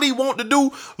doing what he want to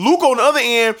do. Luka on the other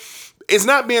end is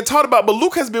not being talked about, but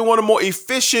Luka has been one of the more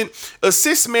efficient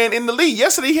assist men in the league.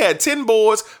 Yesterday, he had 10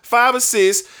 boards, 5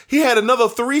 assists. He had another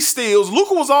 3 steals.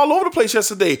 Luka was all over the place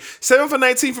yesterday. 7 for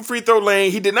 19 from free throw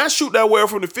lane. He did not shoot that well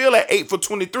from the field at 8 for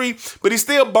 23, but he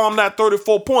still bombed out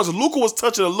 34 points. Luka was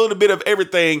touching a little bit of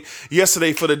everything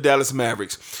yesterday for the Dallas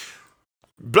Mavericks.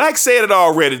 Black said it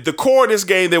already. The core of this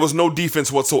game, there was no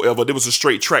defense whatsoever. There was a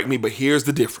straight track meet, but here's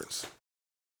the difference.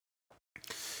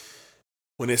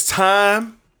 When it's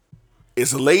time,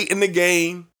 it's late in the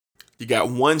game, you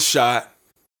got one shot,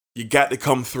 you got to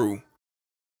come through.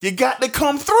 You got to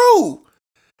come through.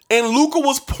 And Luka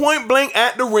was point blank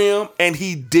at the rim, and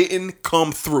he didn't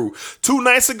come through. 2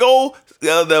 nights ago,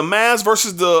 the Mavs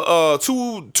versus the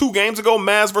two games ago,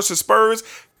 Mavs versus Spurs,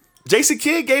 Jason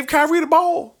Kidd gave Kyrie the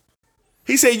ball.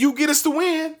 He said, you get us to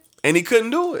win. And he couldn't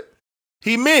do it.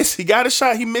 He missed. He got a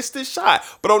shot. He missed his shot.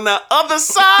 But on the other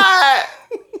side,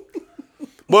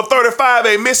 well, 35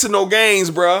 ain't missing no games,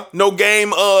 bro. No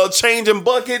game changing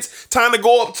buckets. Time to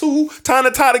go up 2. Time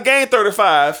to tie the game,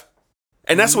 35.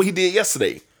 And that's what he did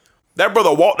yesterday. That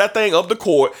brother walked that thing up the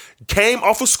court, came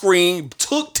off a screen,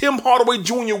 took Tim Hardaway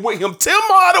Jr. with him. Tim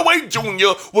Hardaway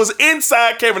Jr. was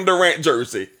inside Kevin Durant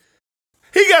jersey.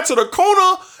 He got to the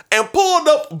corner and pulled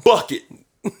up bucket.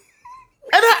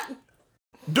 And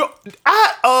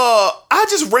I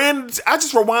just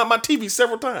rewound my TV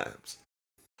several times.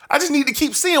 I just need to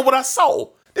keep seeing what I saw.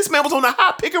 This man was on a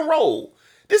high pick and roll.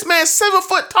 This man 7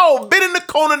 foot tall, been in the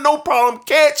corner, no problem.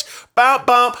 Catch,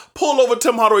 bomb, pull over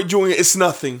Tim Hardaway Jr. It's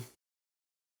nothing.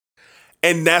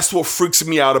 And that's what freaks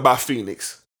me out about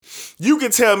Phoenix. You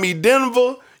can tell me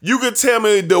Denver, you can tell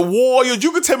me the Warriors,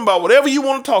 you can tell me about whatever you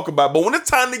want to talk about, but when it's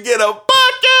time to get a bucket,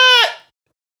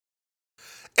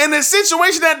 and the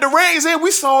situation that Durant is in, we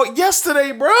saw it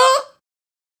yesterday, bro.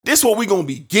 This what we gonna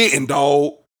be getting,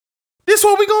 dog. This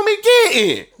what we gonna be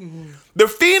getting. Mm-hmm. The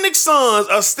Phoenix Suns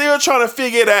are still trying to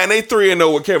figure it out, and they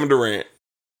 3-0 with Kevin Durant.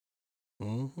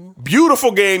 Mm-hmm.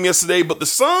 Beautiful game yesterday, but the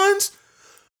Suns,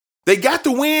 they got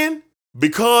the win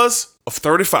because of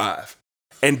 35.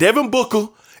 And Devin Booker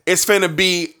is finna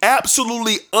be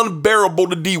absolutely unbearable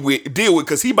to deal with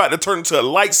because he about to turn into a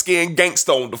light-skinned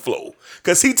gangster on the floor.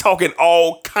 Because he talking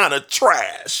all kind of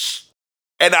trash.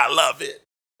 And I love it.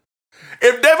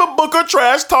 If Devin Booker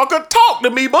trash talker, talk to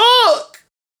me, Buck.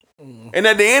 And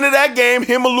at the end of that game,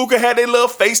 him and Luka had their little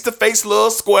face-to-face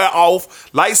little square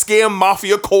off. Light-skinned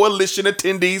Mafia Coalition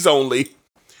attendees only.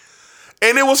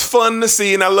 And it was fun to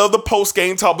see. And I love the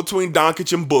post-game talk between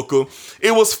Doncic and Booker.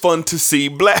 It was fun to see.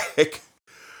 Black.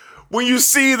 When you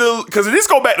see because this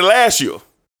go back to last year.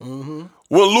 Mm-hmm.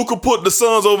 When Luka put the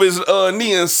Suns over his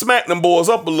knee and smacked them boys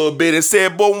up a little bit and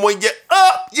said, boy, when you're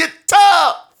up, you're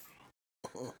tough.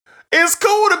 It's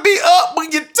cool to be up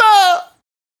when you're tough.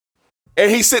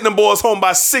 And he sent them boys home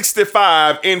by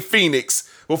 65 in Phoenix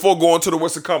before going to the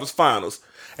Western Conference Finals.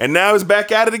 And now it's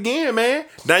back at it again, man.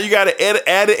 Now you got an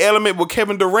added element with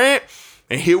Kevin Durant.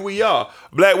 And here we are.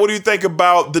 Black, what do you think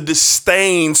about the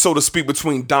disdain, so to speak,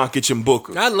 between Doncic and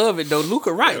Booker? I love it, though.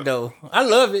 Luka right, though. I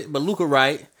love it, but Luka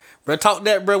right. Bro, talk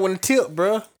that, bro, when the tip,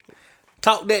 bro.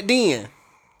 Talk that then.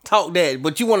 Talk that.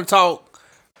 But you want to talk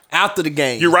after the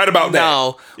game. You're right about that.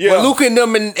 No. Yeah. Well, Luka and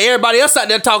them and everybody else out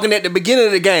there talking at the beginning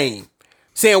of the game.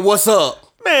 Saying, what's up?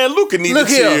 Man, Luka needs to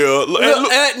chill.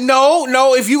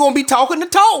 No. If you gonna be talking the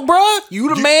talk, bro, you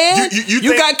the man.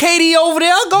 You got KD over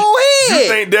there. Go ahead. You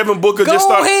think Devin Booker Go just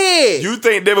started? ahead. You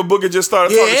think Devin Booker just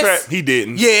started talking trash? He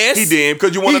didn't. Yes, he did.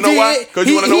 Because you want to know why? Because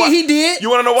you want to know why? He did. You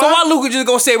want to know why? So why Luka just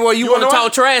gonna say, "Well, you want to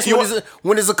talk trash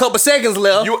when there's a couple seconds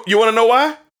left"? You want to know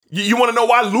why? You want to know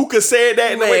why Luka said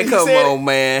that? Man, come on,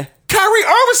 man. Kyrie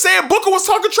Irving said Booker was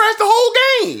talking trash the whole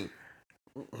game.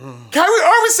 Kyrie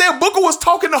Irving said Booker was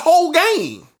talking the whole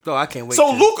game. Oh, I can't wait.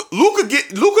 So Luka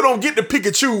don't get to pick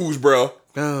and choose, bro.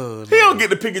 Oh, he don't get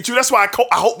to pick and choose. That's why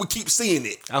I hope we keep seeing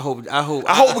it. I hope we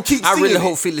keep. I seeing really it.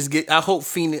 hope Phoenix get. I hope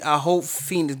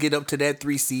Phoenix get up to that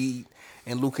 3 seed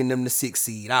and Luka and them the 6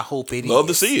 seed. I hope it is. Love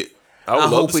to see it. I would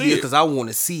love hope to see it is it because I want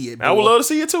to see it. Boy. I would love to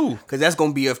see it too. Because that's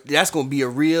gonna be a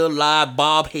real live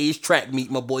Bob Hayes track meet,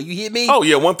 my boy. You hear me? Oh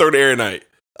yeah, 1:30 every night.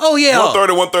 Oh yeah,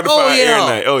 1:30, 1:35 every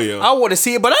night. Oh yeah, I want to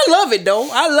see it, but I love it though.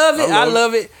 I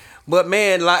love it. But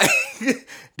man, like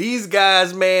these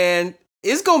guys, man,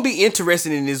 it's gonna be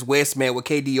interesting in this West, man, with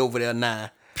KD over there now.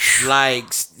 Like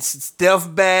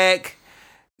Steph back.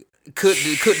 Could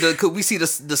we see the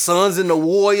Suns and the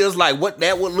Warriors? Like what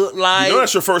that would look like? You know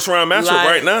that's your first round matchup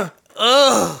right now.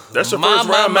 That's your first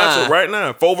round matchup right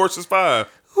now. 4 versus 5.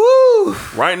 Woo!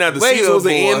 Right now, the season was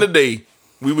the end of the day.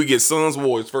 We would get Suns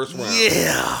Warriors first round.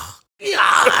 Yeah.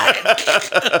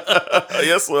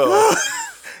 Yes, sir.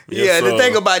 Yeah, the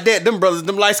thing about that, them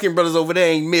light-skinned brothers over there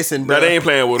ain't missing, bro. Nah, they ain't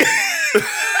playing with them.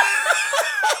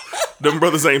 Them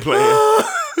brothers ain't playing.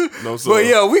 No, sir. But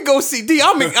yeah, we go see D.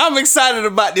 I'm excited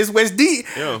about this West D.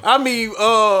 Yeah. I mean,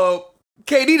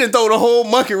 KD done throw the whole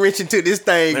monkey wrench into this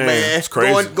thing, man. It's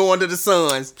crazy. Going to the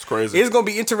Suns. It's crazy. It's gonna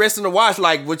be interesting to watch.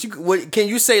 Like, what can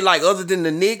you say? Like, other than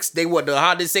the Knicks, they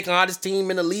the second hottest team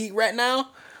in the league right now.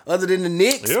 Other than the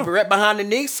Knicks, right behind the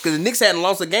Knicks, because the Knicks hadn't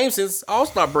lost a game since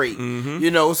All-Star break. Mm-hmm.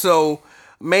 You know, so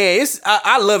man,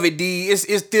 I love it, D.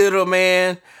 It's theater,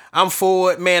 man. I'm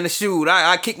for it, man. To shoot,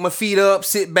 I kick my feet up,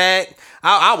 sit back.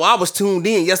 I was tuned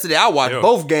in yesterday. I watched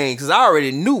both games because I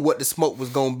already knew what the smoke was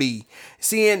gonna be.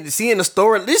 Seeing the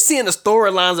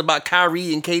storylines about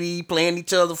Kyrie and KD playing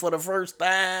each other for the first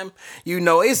time. You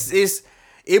know,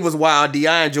 it was wild, D.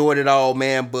 I enjoyed it all,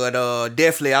 man. But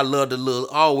definitely, I love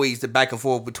always the back and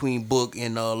forth between Book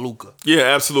and Luka. Yeah,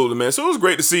 absolutely, man. So it was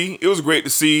great to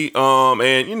see.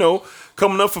 And you know,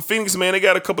 coming up for Phoenix, man, they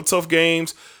got a couple tough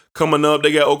games coming up.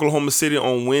 They got Oklahoma City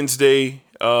on Wednesday.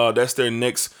 That's their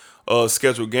next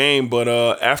scheduled game. But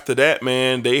after that,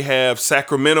 man, they have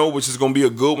Sacramento, which is going to be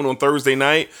a good one on Thursday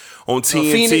night on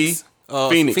TNT.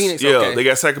 Phoenix. Yeah, okay. They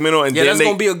got Sacramento, and then that's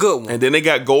gonna be a good one. And then they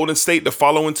got Golden State the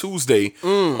following Tuesday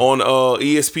on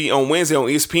ESPN on Wednesday on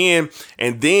ESPN,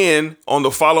 and then on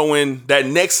the following that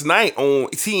next night on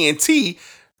TNT,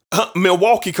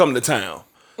 Milwaukee come to town.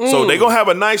 So they gonna have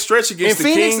a nice stretch against the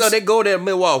Phoenix, Kings. or they go to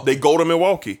Milwaukee? They go to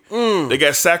Milwaukee. They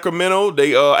got Sacramento.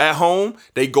 They at home.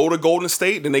 They go to Golden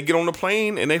State. Then they get on the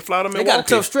plane and they fly to Milwaukee. They got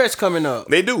a tough stretch coming up.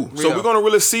 They do. So we're gonna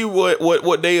really see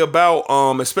what they about,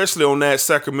 especially on that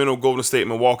Sacramento, Golden State,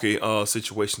 Milwaukee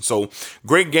situation. So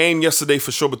great game yesterday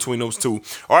for sure between those two.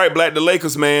 All right, Black, the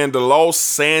Lakers, man, the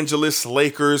Los Angeles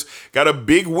Lakers got a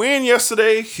big win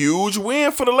yesterday. Huge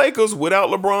win for the Lakers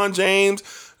without LeBron James.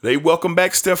 They welcome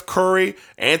back Steph Curry.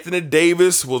 Anthony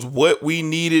Davis was what we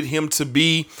needed him to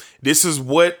be. This is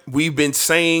what we've been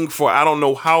saying for I don't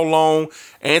know how long.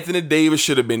 Anthony Davis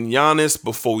should have been Giannis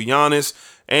before Giannis.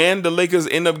 And the Lakers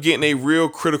end up getting a real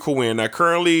critical win. Now,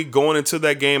 currently going into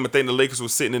that game, I think the Lakers were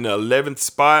sitting in the 11th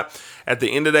spot. At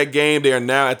the end of that game, they are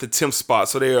now at the 10th spot.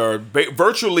 So they are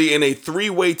virtually in a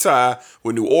 3-way tie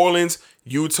with New Orleans,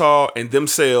 Utah, and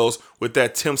themselves with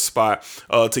that 10th spot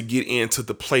to get into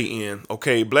the play-in.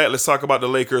 Okay, Black, let's talk about the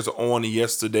Lakers on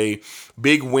yesterday.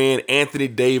 Big win. Anthony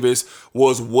Davis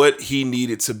was what he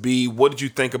needed to be. What did you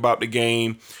think about the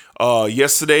game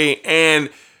yesterday? And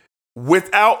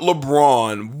without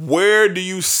LeBron, where do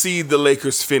you see the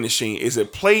Lakers finishing? Is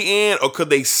it play-in, or could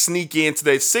they sneak into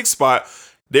that 6th spot?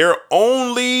 They're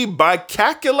only, by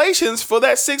calculations, for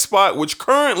that 6th spot, which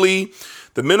currently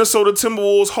the Minnesota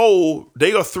Timberwolves hold.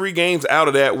 They are 3 games out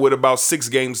of that with about 6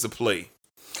 games to play.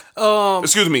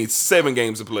 7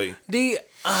 games to play.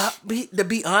 To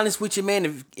be honest with you,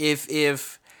 man,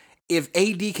 if if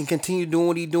AD can continue doing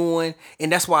what he's doing,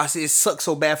 and that's why I say it sucks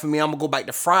so bad for me. I'm gonna go back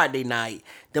to Friday night,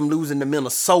 them losing to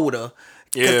Minnesota,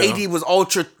 because AD was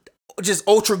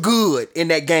ultra good in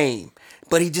that game,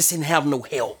 but he just didn't have no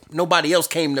help. Nobody else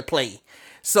came to play,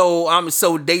 so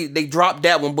they dropped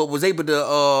that one, but was able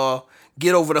to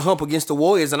get over the hump against the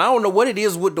Warriors. And I don't know what it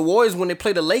is with the Warriors when they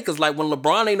play the Lakers. Like when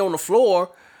LeBron ain't on the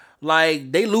floor,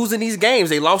 like they losing these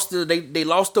games. They lost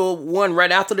the one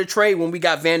right after the trade when we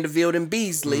got Vanderbilt and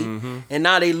Beasley, and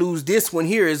now they lose this one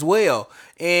here as well.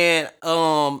 And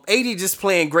AD just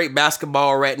playing great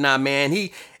basketball right now, man.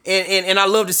 And I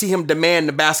love to see him demand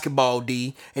the basketball,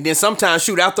 D. And then sometimes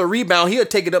shoot after a rebound, he'll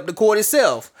take it up the court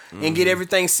himself and get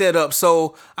everything set up.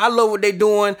 So I love what they're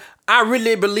doing. I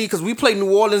really believe, because we play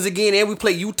New Orleans again and we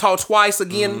play Utah twice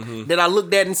again that I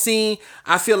looked at and seen.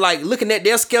 I feel like looking at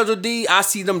their schedule, D, I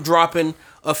see them dropping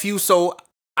a few. So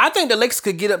I think the Lakers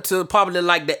could get up to probably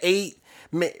like the 8.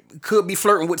 Could be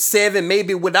flirting with 7,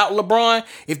 maybe without LeBron.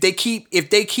 If they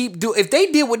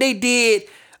did what they did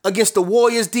against the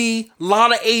Warriors, D,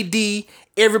 lot of AD,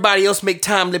 everybody else make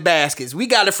timely baskets. We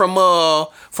got it from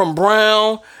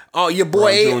Brown. Your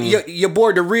boy,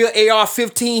 the real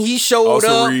AR-15, he showed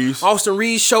up. Austin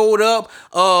Reeves showed up.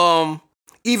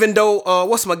 Even though,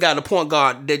 what's my guy, the point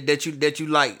guard that you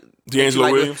like?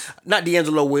 D'Angelo Williams? Not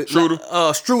D'Angelo Williams.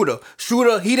 Struder.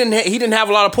 Struder, he didn't have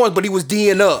a lot of points, but he was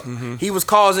D'ing up. He was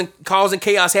causing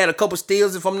chaos, had a couple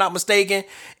steals, if I'm not mistaken.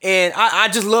 And I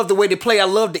just love the way they play. I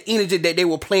love the energy that they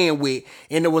were playing with.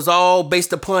 And it was all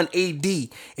based upon AD.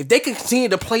 If they can continue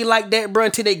to play like that, bro,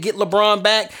 until they get LeBron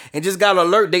back, and just got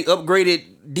alert, they upgraded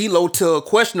D'Lo to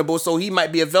questionable, so he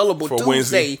might be available for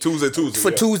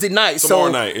Tuesday night.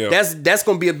 Tomorrow night, yeah. That's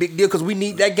gonna be a big deal because we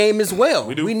need that game as well.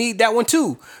 We need that one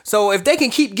too. So if they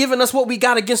can keep giving us what we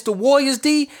got against the Warriors,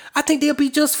 D, I think they'll be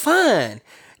just fine.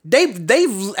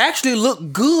 They've actually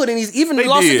looked good, and they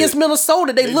lost against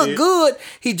Minnesota. They looked good.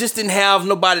 He just didn't have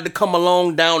nobody to come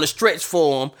along down the stretch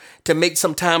for him to make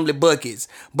some timely buckets.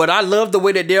 But I love the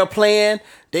way that they're playing.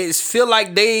 They just feel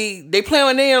like they play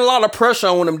when they ain't a lot of pressure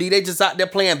on them, D. They just out there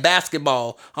playing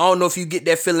basketball. I don't know if you get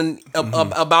that feeling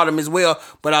about them as well,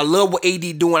 but I love what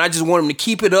AD doing. I just want him to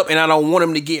keep it up, and I don't want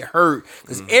him to get hurt.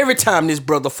 Because every time this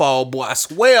brother fall, boy, I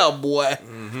swear, boy,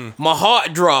 my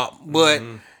heart drop. But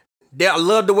I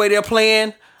love the way they're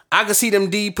playing. I can see them,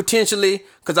 D, potentially,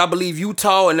 because I believe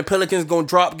Utah and the Pelicans going to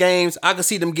drop games. I can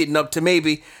see them getting up to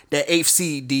maybe that 8th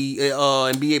seed, D,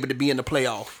 and be able to be in the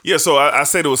playoff. Yeah, so I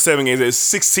said it was 7 games. There's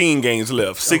 16 games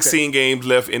left. 16 games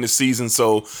left in the season.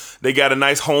 So they got a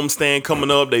nice homestand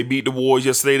coming up. They beat the Warriors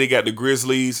yesterday. They got the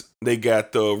Grizzlies. They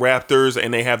got the Raptors.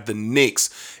 And they have the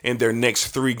Knicks in their next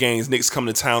 3 games. Knicks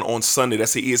coming to town on Sunday.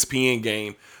 That's the ESPN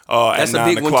game. At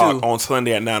 9 o'clock on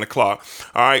Sunday at 9 o'clock.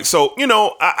 All right, so,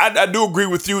 I do agree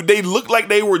with you. They looked like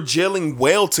they were gelling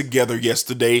well together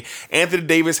yesterday. Anthony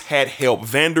Davis had help.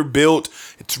 Vanderbilt,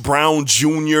 Brown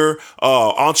Jr.,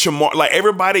 Anchemar, like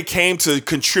everybody came to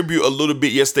contribute a little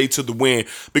bit yesterday to the win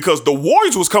because the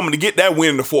Warriors was coming to get that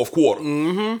win in the fourth quarter.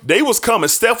 They was coming.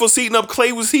 Steph was heating up.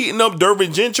 Clay was heating up.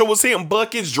 Dervin Gentry was hitting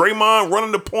buckets. Draymond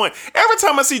running the point. Every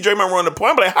time I see Draymond running the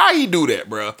point, I'm like, how he do that,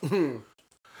 bro?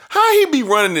 How he be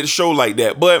running the show like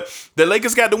that? But the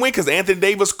Lakers got the win because Anthony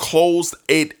Davis closed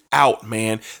it out,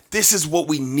 man. This is what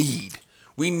we need.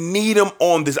 We need him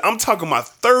on this. I'm talking about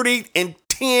 30 and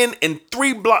 10 and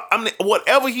 3 block. I mean,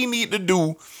 whatever he need to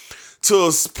do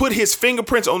to put his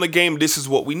fingerprints on the game, this is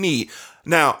what we need.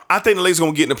 Now, I think the Lakers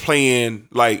going to get in the play-in,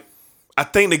 I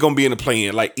think they're going to be in the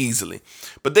play-in, easily.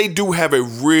 But they do have a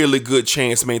really good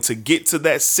chance, man, to get to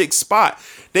that 6th spot.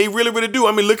 They really, really do.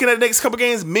 I mean, looking at the next couple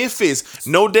games, Memphis,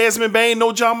 no Desmond Bane,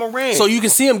 no Ja Morant. So you can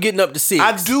see them getting up to 6.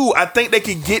 I do. I think they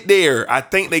can get there. I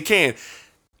think they can.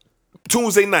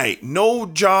 Tuesday night,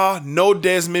 no Ja, no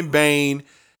Desmond Bane.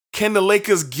 Can the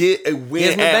Lakers get a win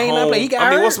Desmond at Bane home? not play. He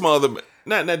got hurt. What's my other...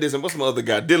 Not Desmond. What's my other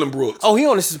guy? Dylan Brooks. Oh, he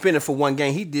only suspended for 1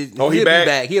 game. He did. Oh, he'll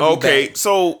back? Be back. Okay,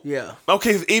 so yeah.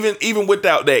 Okay, even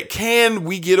without that, can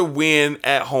we get a win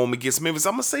at home against Memphis?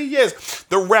 I'm gonna say yes.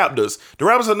 The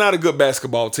Raptors are not a good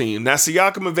basketball team. Now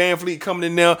Siakam and Van Fleet coming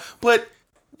in there, but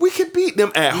we can beat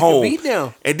them at home. Beat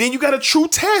them. And then you got a true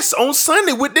test on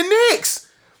Sunday with the Knicks.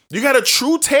 You got a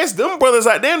true test. Them brothers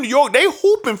out there in New York, they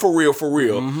hooping for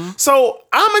real. So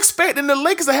I'm expecting the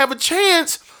Lakers to have a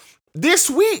chance this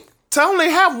week to only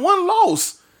have 1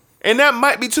 loss. And that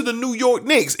might be to the New York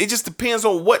Knicks. It just depends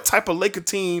on what type of Laker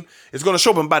team is going to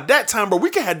show up. And by that time, bro, we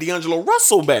can have D'Angelo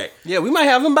Russell back. Yeah, we might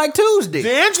have him back Tuesday.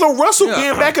 D'Angelo Russell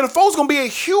being back in the fold is going to be a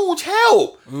huge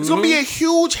help. It's going to be a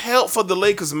huge help for the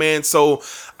Lakers, man. So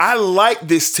I like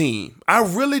this team. I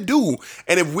really do.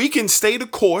 And if we can stay the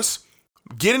course,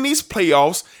 get in these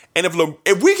playoffs, and if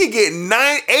we can get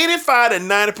 85 to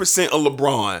 90% of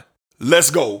LeBron, let's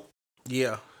go.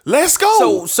 Yeah. Let's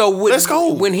go. Let's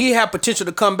go. When he have potential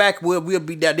to come back, we'll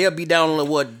be down. They'll be down on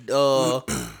what?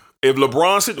 If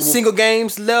LeBron single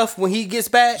games left when he gets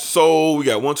back. So we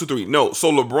got 1, 2, 3. No.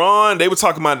 So LeBron, they were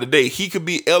talking about today. He could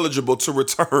be eligible to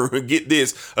return. Get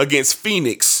this, against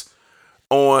Phoenix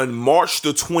on March the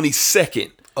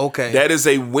 22nd. Okay. That is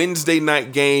a Wednesday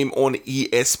night game on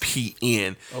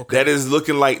ESPN. Okay. That is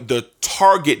looking like the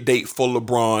target date for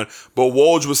LeBron. But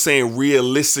Woj was saying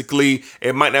realistically,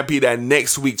 it might not be that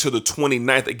next week to the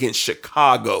 29th against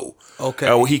Chicago. Okay.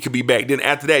 Where he could be back. Then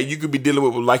after that, you could be dealing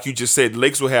with, like you just said, the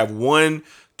Lakers will have 1,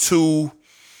 2,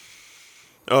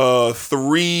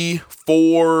 3,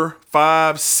 4,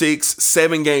 5, 6,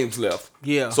 7 games left.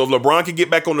 Yeah. So if LeBron can get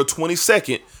back on the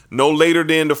 22nd, no later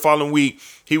than the following week,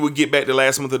 he would get back the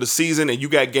last month of the season, and you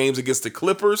got games against the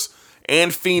Clippers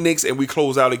and Phoenix, and we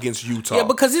close out against Utah. Yeah,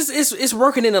 because it's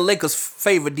working in the Lakers'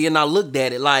 favor. And I looked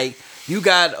at it like you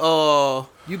got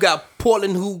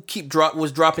Portland who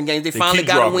was dropping games. They finally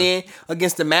got a win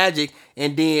against the Magic,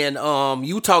 and then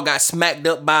Utah got smacked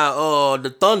up by the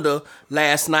Thunder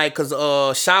last night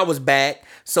because Shai was back.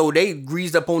 So they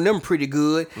greased up on them pretty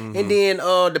good. Mm-hmm. And then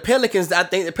the Pelicans, I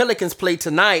think the Pelicans play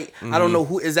tonight. Mm-hmm. I don't know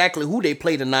who they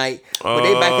play tonight, but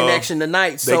they back in action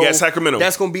tonight. So they got Sacramento.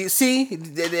 That's going to be,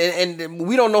 and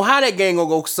we don't know how that game going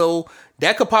to go. So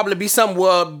that could probably be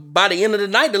somewhere by the end of the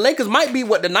night. The Lakers might be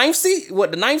the ninth seed?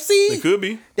 They could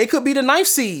be. They could be the ninth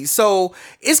seed. So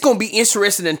it's going to be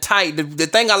interesting and tight. The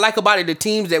thing I like about it, the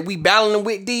teams that we battling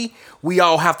with, D, we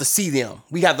all have to see them.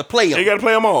 We have to play them. You got to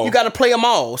play them all. You got to play them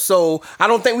all. So I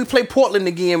don't think we play Portland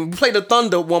again. We play the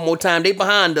Thunder one more time. They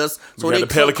behind us. So you got they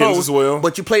the Pelicans close, as well.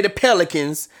 But you play the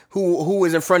Pelicans, who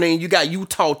is in front of you. You got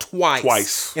Utah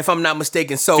twice, if I'm not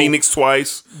mistaken. So Phoenix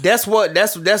twice. That's what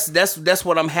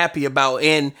I'm happy about.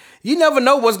 And you never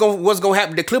know what's gonna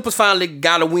happen. The Clippers finally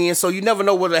got a win, so you never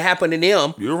know what'll happen to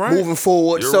them. You're right. Moving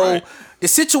forward. You're so right. The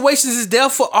situations is there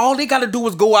for all they gotta do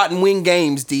is go out and win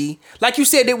games, D. Like you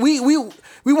said, that we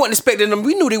weren't expecting them.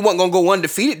 We knew they weren't gonna go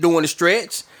undefeated during the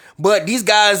stretch. But these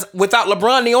guys, without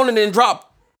LeBron, they only didn't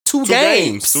drop two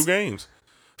games. 2 games.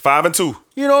 5-2.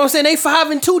 You know what I'm saying? They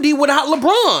 5-2, D, without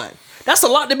LeBron. That's a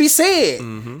lot to be said.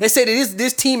 Mm-hmm. They say that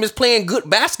this team is playing good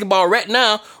basketball right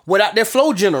now without their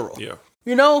flow general. Yeah.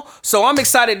 You know? So I'm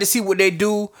excited to see what they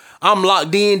do. I'm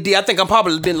locked in, D. I think I'm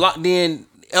probably been locked in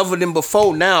ever than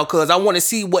before now because I want to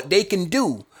see what they can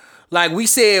do. Like we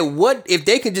said, what if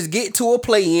they could just get to a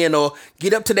play-in or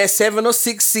get up to that 7 or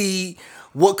 6 seed,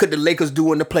 what could the Lakers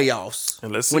do in the playoffs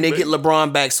when they get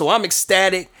LeBron back? So I'm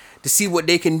ecstatic to see what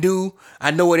they can do.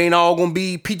 I know it ain't all going to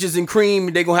be peaches and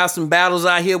cream. They're going to have some battles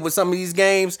out here with some of these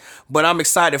games, but I'm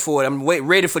excited for it. I'm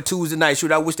ready for Tuesday night.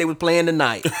 Shoot, I wish they were playing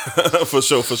tonight. For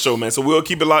sure, man. So we'll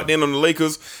keep it locked in on the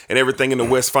Lakers and everything in the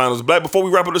West Finals. Black, before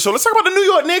we wrap up the show, let's talk about the New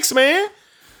York Knicks, man.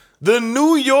 The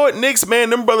New York Knicks,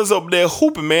 man, them brothers up there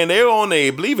hooping, man. They're on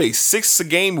I believe a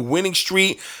 6-game winning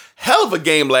streak. Hell of a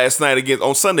game last night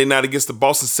on Sunday night against the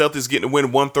Boston Celtics, getting a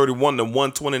win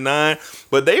 131-129.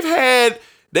 But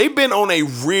they've been on a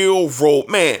real roll.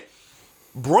 Man,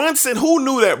 Brunson, who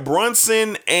knew that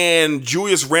Brunson and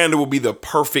Julius Randle would be the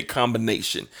perfect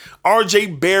combination?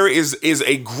 RJ Barrett is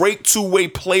a great two-way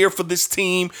player for this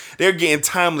team. They're getting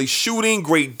timely shooting,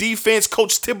 great defense.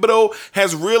 Coach Thibodeau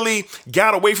has really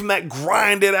got away from that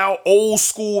grinded out old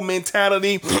school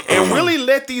mentality and really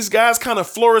let these guys kind of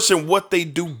flourish in what they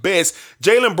do best.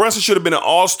 Jalen Brunson should have been an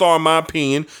all-star in my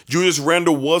opinion. Julius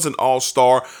Randle was an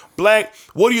all-star. Black,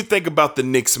 what do you think about the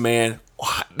Knicks, man?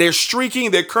 They're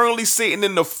streaking. They're currently sitting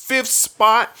in the 5th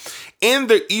spot in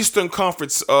the Eastern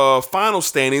Conference final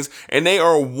standings, and they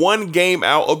are 1 game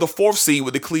out of the 4th seed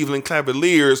with the Cleveland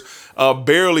Cavaliers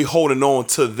barely holding on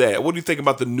to that. What do you think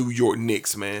about the New York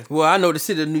Knicks, man? Well, I know the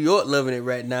city of New York loving it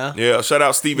right now. Yeah, shout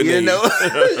out Stephen A. You know,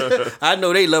 I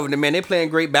know they loving it, man. They playing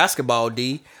great basketball,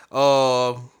 D.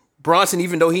 Bronson,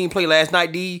 even though he didn't play last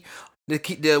night, D, the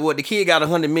kid got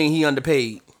 $100 million. He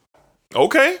underpaid.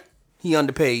 Okay. He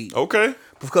underpaid. Okay.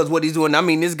 Because what he's doing, I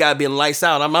mean, this guy being lights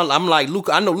out. I'm like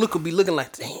Luka. I know Luka be looking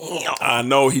like, damn. I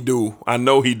know he do. I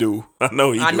know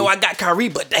I got Kyrie,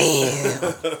 but damn.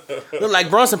 Look like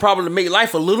Brunson probably made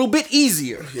life a little bit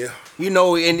easier. Yeah. You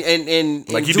know, and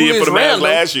like he Julius did for the Mavs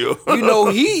last year. You know,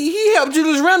 he helped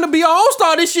Julius Randle be an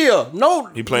all-star this year.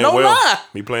 He playing well. Lie.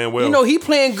 He playing well. You know, he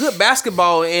playing good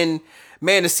basketball and.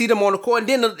 Man, to see them on the court,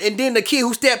 and then the kid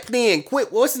who stepped in,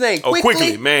 what's his name?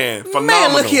 Quickly, man, phenomenal.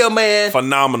 Man, look here, man,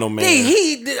 phenomenal, man.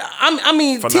 I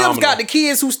mean, Tim's got the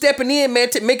kids who stepping in, man,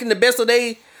 making the best of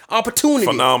their opportunity.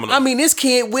 Phenomenal. I mean, this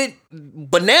kid went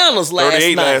bananas last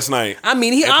 38 night. last night. I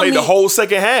mean, he played the whole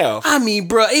second half. I mean,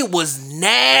 bro, it was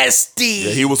nasty.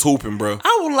 Yeah, he was hooping, bro.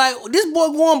 I was like, this boy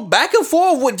going back and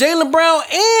forth with Jaylen Brown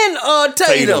and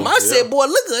Tatum. I said, boy,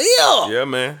 look at him. Yeah,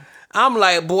 man. I'm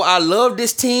like, boy, I love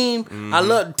this team. I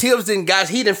love Tibbs and guys.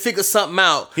 He done figured something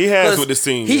out. He has with this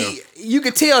team. You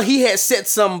could tell he had set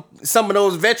some of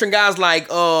those veteran guys like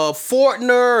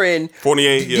Fortner and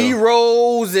Fournier, D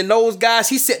Rose and those guys.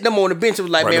 He set them on the bench. It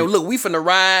was like, man, look, we finna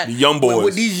ride the young boys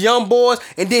with these young boys.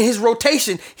 And then his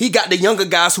rotation, he got the younger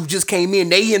guys who just came in.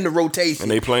 They in the rotation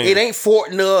and they playing. It ain't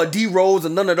Fortner or D Rose or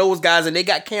none of those guys. And they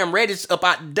got Cam Reddish up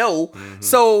out the door.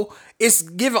 So it's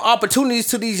giving opportunities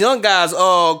to these young guys.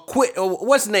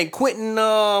 What's his name? Quentin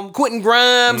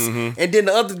Grimes, and then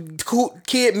the other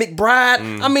kid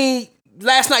McBride. I mean,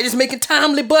 last night just making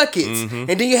timely buckets, and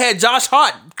then you had Josh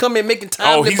Hart come in making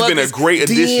timely buckets. Oh, he's been a great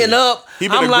addition. He's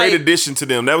been a great addition to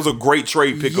them. That was a great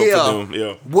trade pickup for them.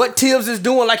 Yeah. What Tibbs is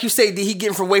doing, like you say, he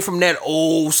getting away from that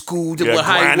old school to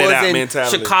how he was in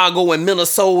mentality. Chicago and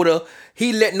Minnesota.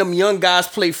 He letting them young guys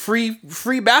play free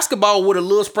basketball with a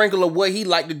little sprinkle of what he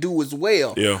like to do as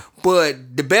well. Yeah.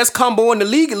 But the best combo in the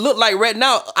league, it look like right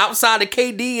now, outside of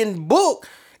KD and Book,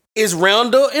 is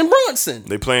Rondo and Brunson.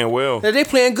 They playing well. They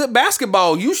playing good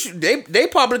basketball. They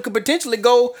probably could potentially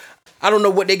go. I don't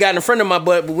know what they got in front of my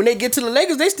butt, but when they get to the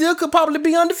Lakers, they still could probably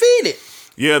be undefeated.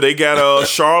 Yeah, they got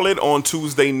Charlotte on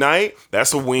Tuesday night.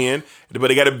 That's a win. But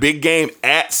they got a big game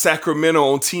at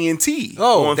Sacramento on TNT.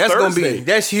 Oh, on that's Thursday. gonna be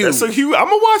that's huge. That's a huge. I'm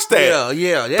gonna watch that.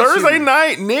 Yeah. That's Thursday huge.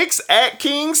 night, Knicks at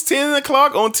Kings, 10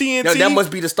 o'clock on TNT. Now, that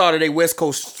must be the start of their West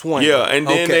Coast swing. Yeah, and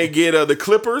then they get the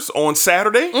Clippers on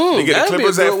Saturday. They get the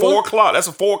Clippers at 4 o'clock. That's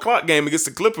a 4 o'clock game against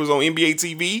the Clippers on NBA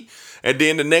TV. And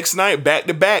then the next night, back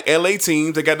to back, LA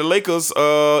teams. They got the Lakers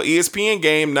ESPN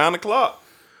game 9 o'clock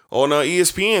on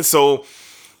ESPN. So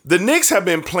the Knicks have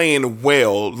been playing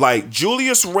well. Like,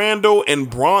 Julius Randle and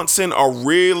Bronson are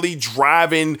really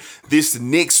driving this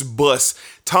Knicks bus.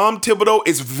 Tom Thibodeau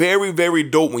is very, very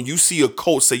dope when you see a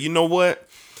coach say, you know what?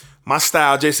 My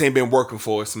style just ain't been working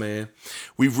for us, man.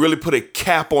 We've really put a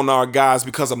cap on our guys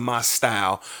because of my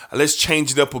style. Let's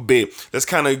change it up a bit. Let's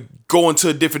kind of go into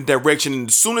a different direction. And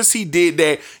as soon as he did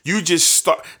that, you just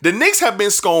start. The Knicks have been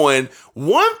scoring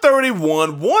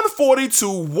 131, 142,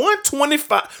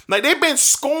 125. Like, they've been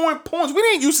scoring points. We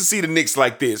didn't used to see the Knicks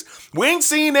like this. We ain't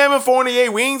seen Evan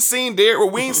Fournier. We ain't seen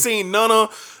Derrick. We ain't seen none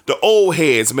of the old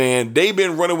heads, man. They've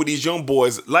been running with these young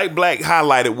boys, like Black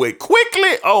highlighted with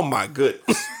quickly. Oh, my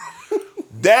goodness.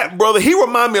 That brother, he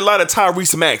remind me a lot of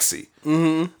Tyrese Maxey.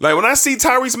 Mm-hmm. Like, when I see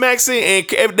Tyrese Maxey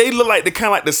and they look like kind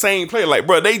of like the same player. Like,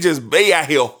 bro, they out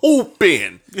here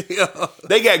hooping. Yeah.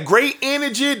 They got great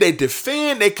energy. They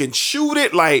defend. They can shoot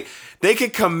it. Like, they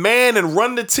can command and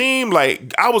run the team.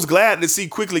 Like, I was glad to see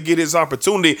Quickly get his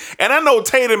opportunity. And I know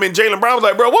Tatum and Jaylen Brown was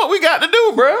like, bro, what we got to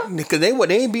do, bro? Because they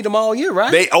ain't beat them all year,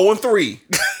 right? They 0-3.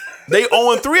 They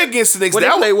 0-3 against the Knicks. Will they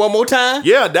play one more time?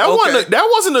 Yeah, that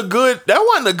wasn't a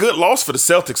good loss for the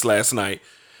Celtics last night.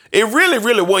 It really,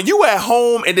 really wasn't. You at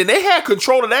home, and then they had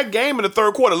control of that game in the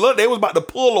third quarter. Look, they was about to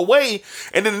pull away,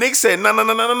 and then the Knicks said, no.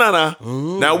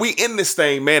 Now we in this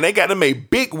thing, man. They got them a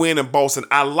big win in Boston.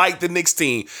 I like the Knicks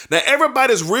team. Now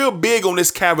everybody's real big on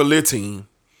this Cavalier team.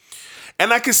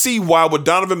 And I can see why with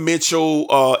Donovan Mitchell,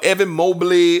 Evan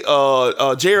Mobley,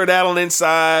 Jared Allen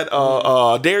inside,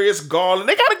 Darius Garland.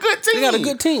 They got a good team. They got a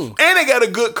good team. And they got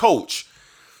a good coach.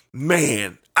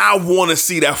 Man, I want to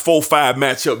see that 4-5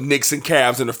 matchup, Knicks and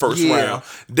Cavs in the first round.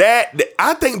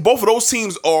 I think both of those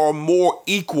teams are more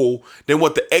equal than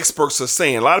what the experts are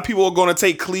saying. A lot of people are going to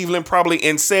take Cleveland probably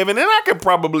in 7, and I can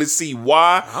probably see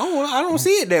why. I don't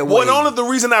see it that way. Well, only the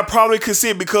reason I probably could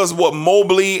see it because what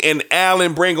Mobley and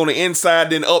Allen bring on the inside,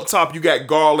 then up top you got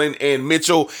Garland and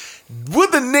Mitchell.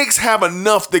 Would the Knicks have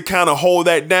enough to kind of hold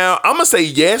that down? I'm going to say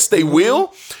yes, they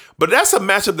will. But that's a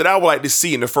matchup that I would like to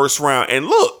see in the first round. And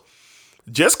look,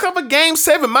 just because Game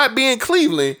 7 might be in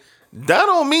Cleveland, that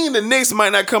don't mean the Knicks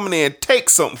might not come in there and take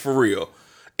something for real.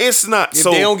 It's not. If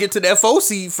they don't get to that 4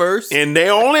 seed first. And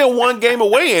they're only a 1 game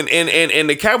away. And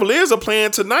the Cavaliers are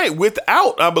playing tonight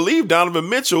without, I believe, Donovan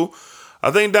Mitchell. I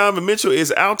think Donovan Mitchell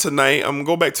is out tonight. I'm going to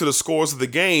go back to the scores of the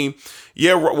game.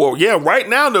 Right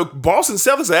now, the Boston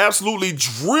Celtics are absolutely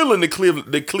drilling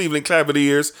the Cleveland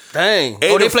Cavaliers. Dang.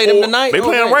 They play them tonight? They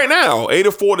playing right now,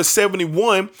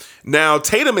 84-71. Now,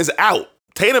 Tatum is out.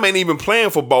 Tatum ain't even playing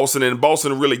for Boston, and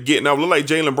Boston really getting out. Look like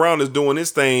Jaylen Brown is doing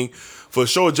his thing. For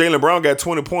sure, Jaylen Brown got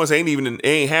 20 points. Ain't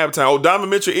halftime. Oh, Donovan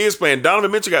Mitchell is playing. Donovan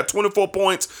Mitchell got 24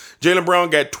 points. Jaylen Brown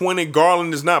got 20.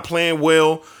 Garland is not playing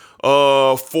well.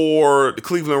 for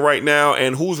Cleveland right now,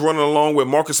 and who's running along with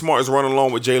Marcus Smart is running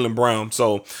along with Jaylen Brown.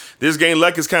 So this game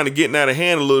like is kind of getting out of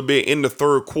hand a little bit in the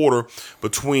third quarter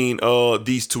between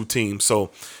these two teams.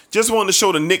 So just wanted to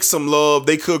show the Knicks some love.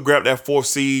 They could grab that 4th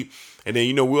seed. And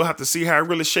then, we'll have to see how it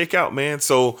really shake out, man.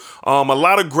 So a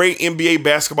lot of great NBA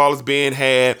basketball is being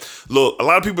had. Look, a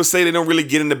lot of people say they don't really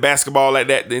get into basketball like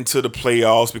that into the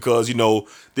playoffs because,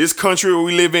 this country where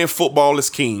we live in, football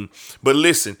is king. But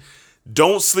listen,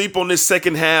 don't sleep on this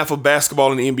second half of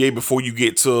basketball in the NBA before you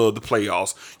get to the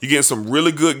playoffs. You're getting some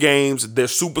really good games. Their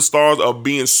superstars are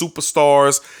being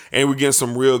superstars, and we're getting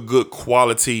some real good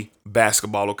quality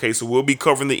basketball, okay? So we'll be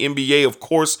covering the NBA, of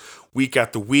course, week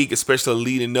after week, especially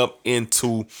leading up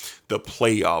into the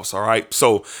playoffs, all right?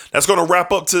 So that's going to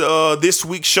wrap up to this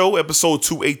week's show, episode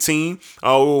 218.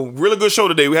 Really good show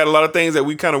today. We had a lot of things that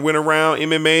we kind of went around,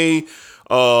 MMA,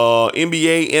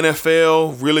 NBA,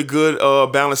 NFL, really good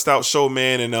balanced out show,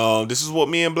 man. And this is what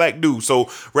me and Black do. So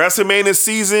WrestleMania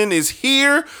season is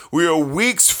here. We are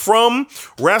weeks from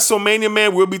WrestleMania,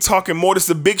 man. We'll be talking more. This is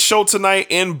a big show tonight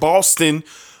in Boston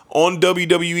on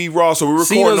WWE Raw. So we're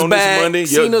recording Cena's on back. this Monday.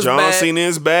 John Cena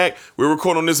is back. We're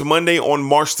recording on this Monday on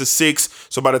March the 6th.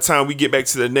 So by the time we get back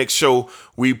to the next show,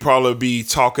 we probably be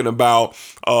talking about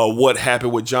what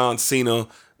happened with John Cena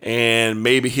and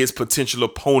maybe his potential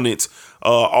opponent,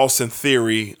 Austin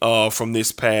Theory, from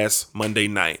this past Monday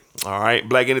night. All right,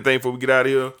 Black, anything before we get out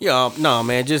of here? Yeah, no,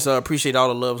 man. Just appreciate all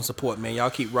the love and support, man. Y'all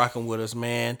keep rocking with us,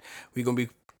 man. We're gonna be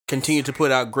continue to put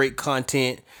out great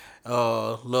content.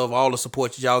 Love all the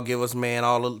support that y'all give us, man.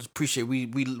 Appreciate we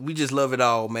just love it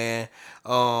all, man.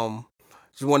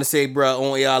 Just want to say,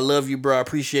 bro, I love you, bro. I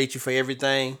appreciate you for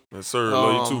everything. Yes, sir.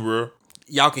 Love you too, bro.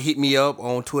 Y'all can hit me up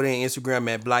on Twitter and Instagram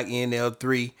at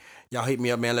BlackNL3. Y'all hit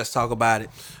me up, man. Let's talk about it.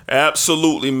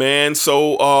 Absolutely, man.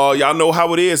 So y'all know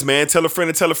how it is, man. Tell a friend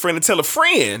and tell a friend and tell a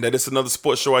friend that it's another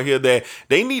sports show out here that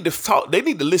they need to talk, they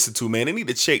need to listen to, man. They need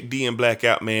to check D and Black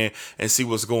out, man, and see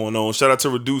what's going on. Shout out to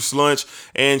Reduced Lunch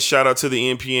and shout out to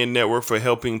the NPN Network for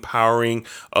helping powering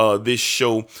this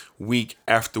show week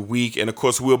after week. And of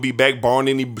course, we'll be back barring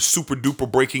any super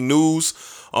duper breaking news.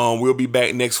 We'll be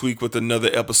back next week with another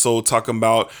episode talking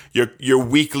about your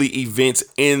weekly events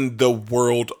in the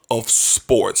world of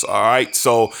sports. All right.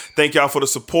 So thank y'all for the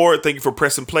support. Thank you for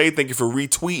pressing play. Thank you for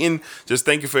retweeting. Just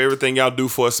thank you for everything y'all do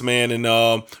for us, man.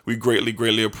 And we greatly,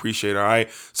 greatly appreciate it. All right.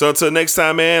 So until next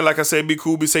time, man, like I said, be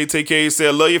cool, be safe, take care of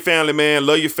yourself. Love your family, man.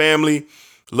 Love your family.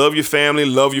 Love your family.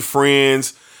 Love your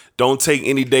friends. Don't take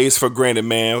any days for granted,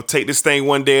 man. Take this thing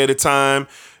one day at a time.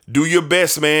 Do your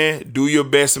best, man. Do your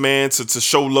best, man, to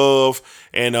show love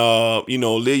and,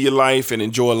 live your life and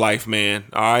enjoy life, man.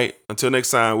 All right. Until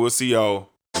next time, we'll see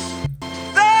y'all. New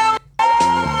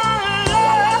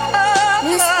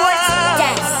Sports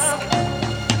Desk.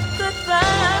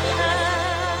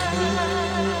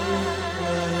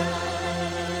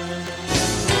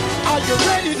 Are you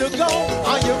ready to go?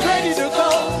 Are you ready to go?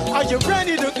 Are you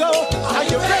ready to go? Are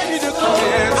you ready to go?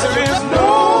 The answer is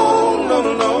no, no,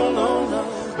 no, no, no, no.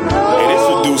 Hey, this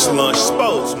Reduced Lunch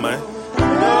Sports, man.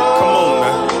 Come on,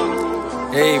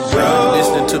 man. Hey, bro, I'm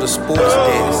listening to the Sports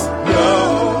Desk.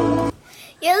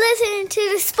 You're listening to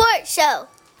the Sports Show.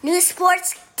 New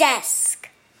Sports Desk.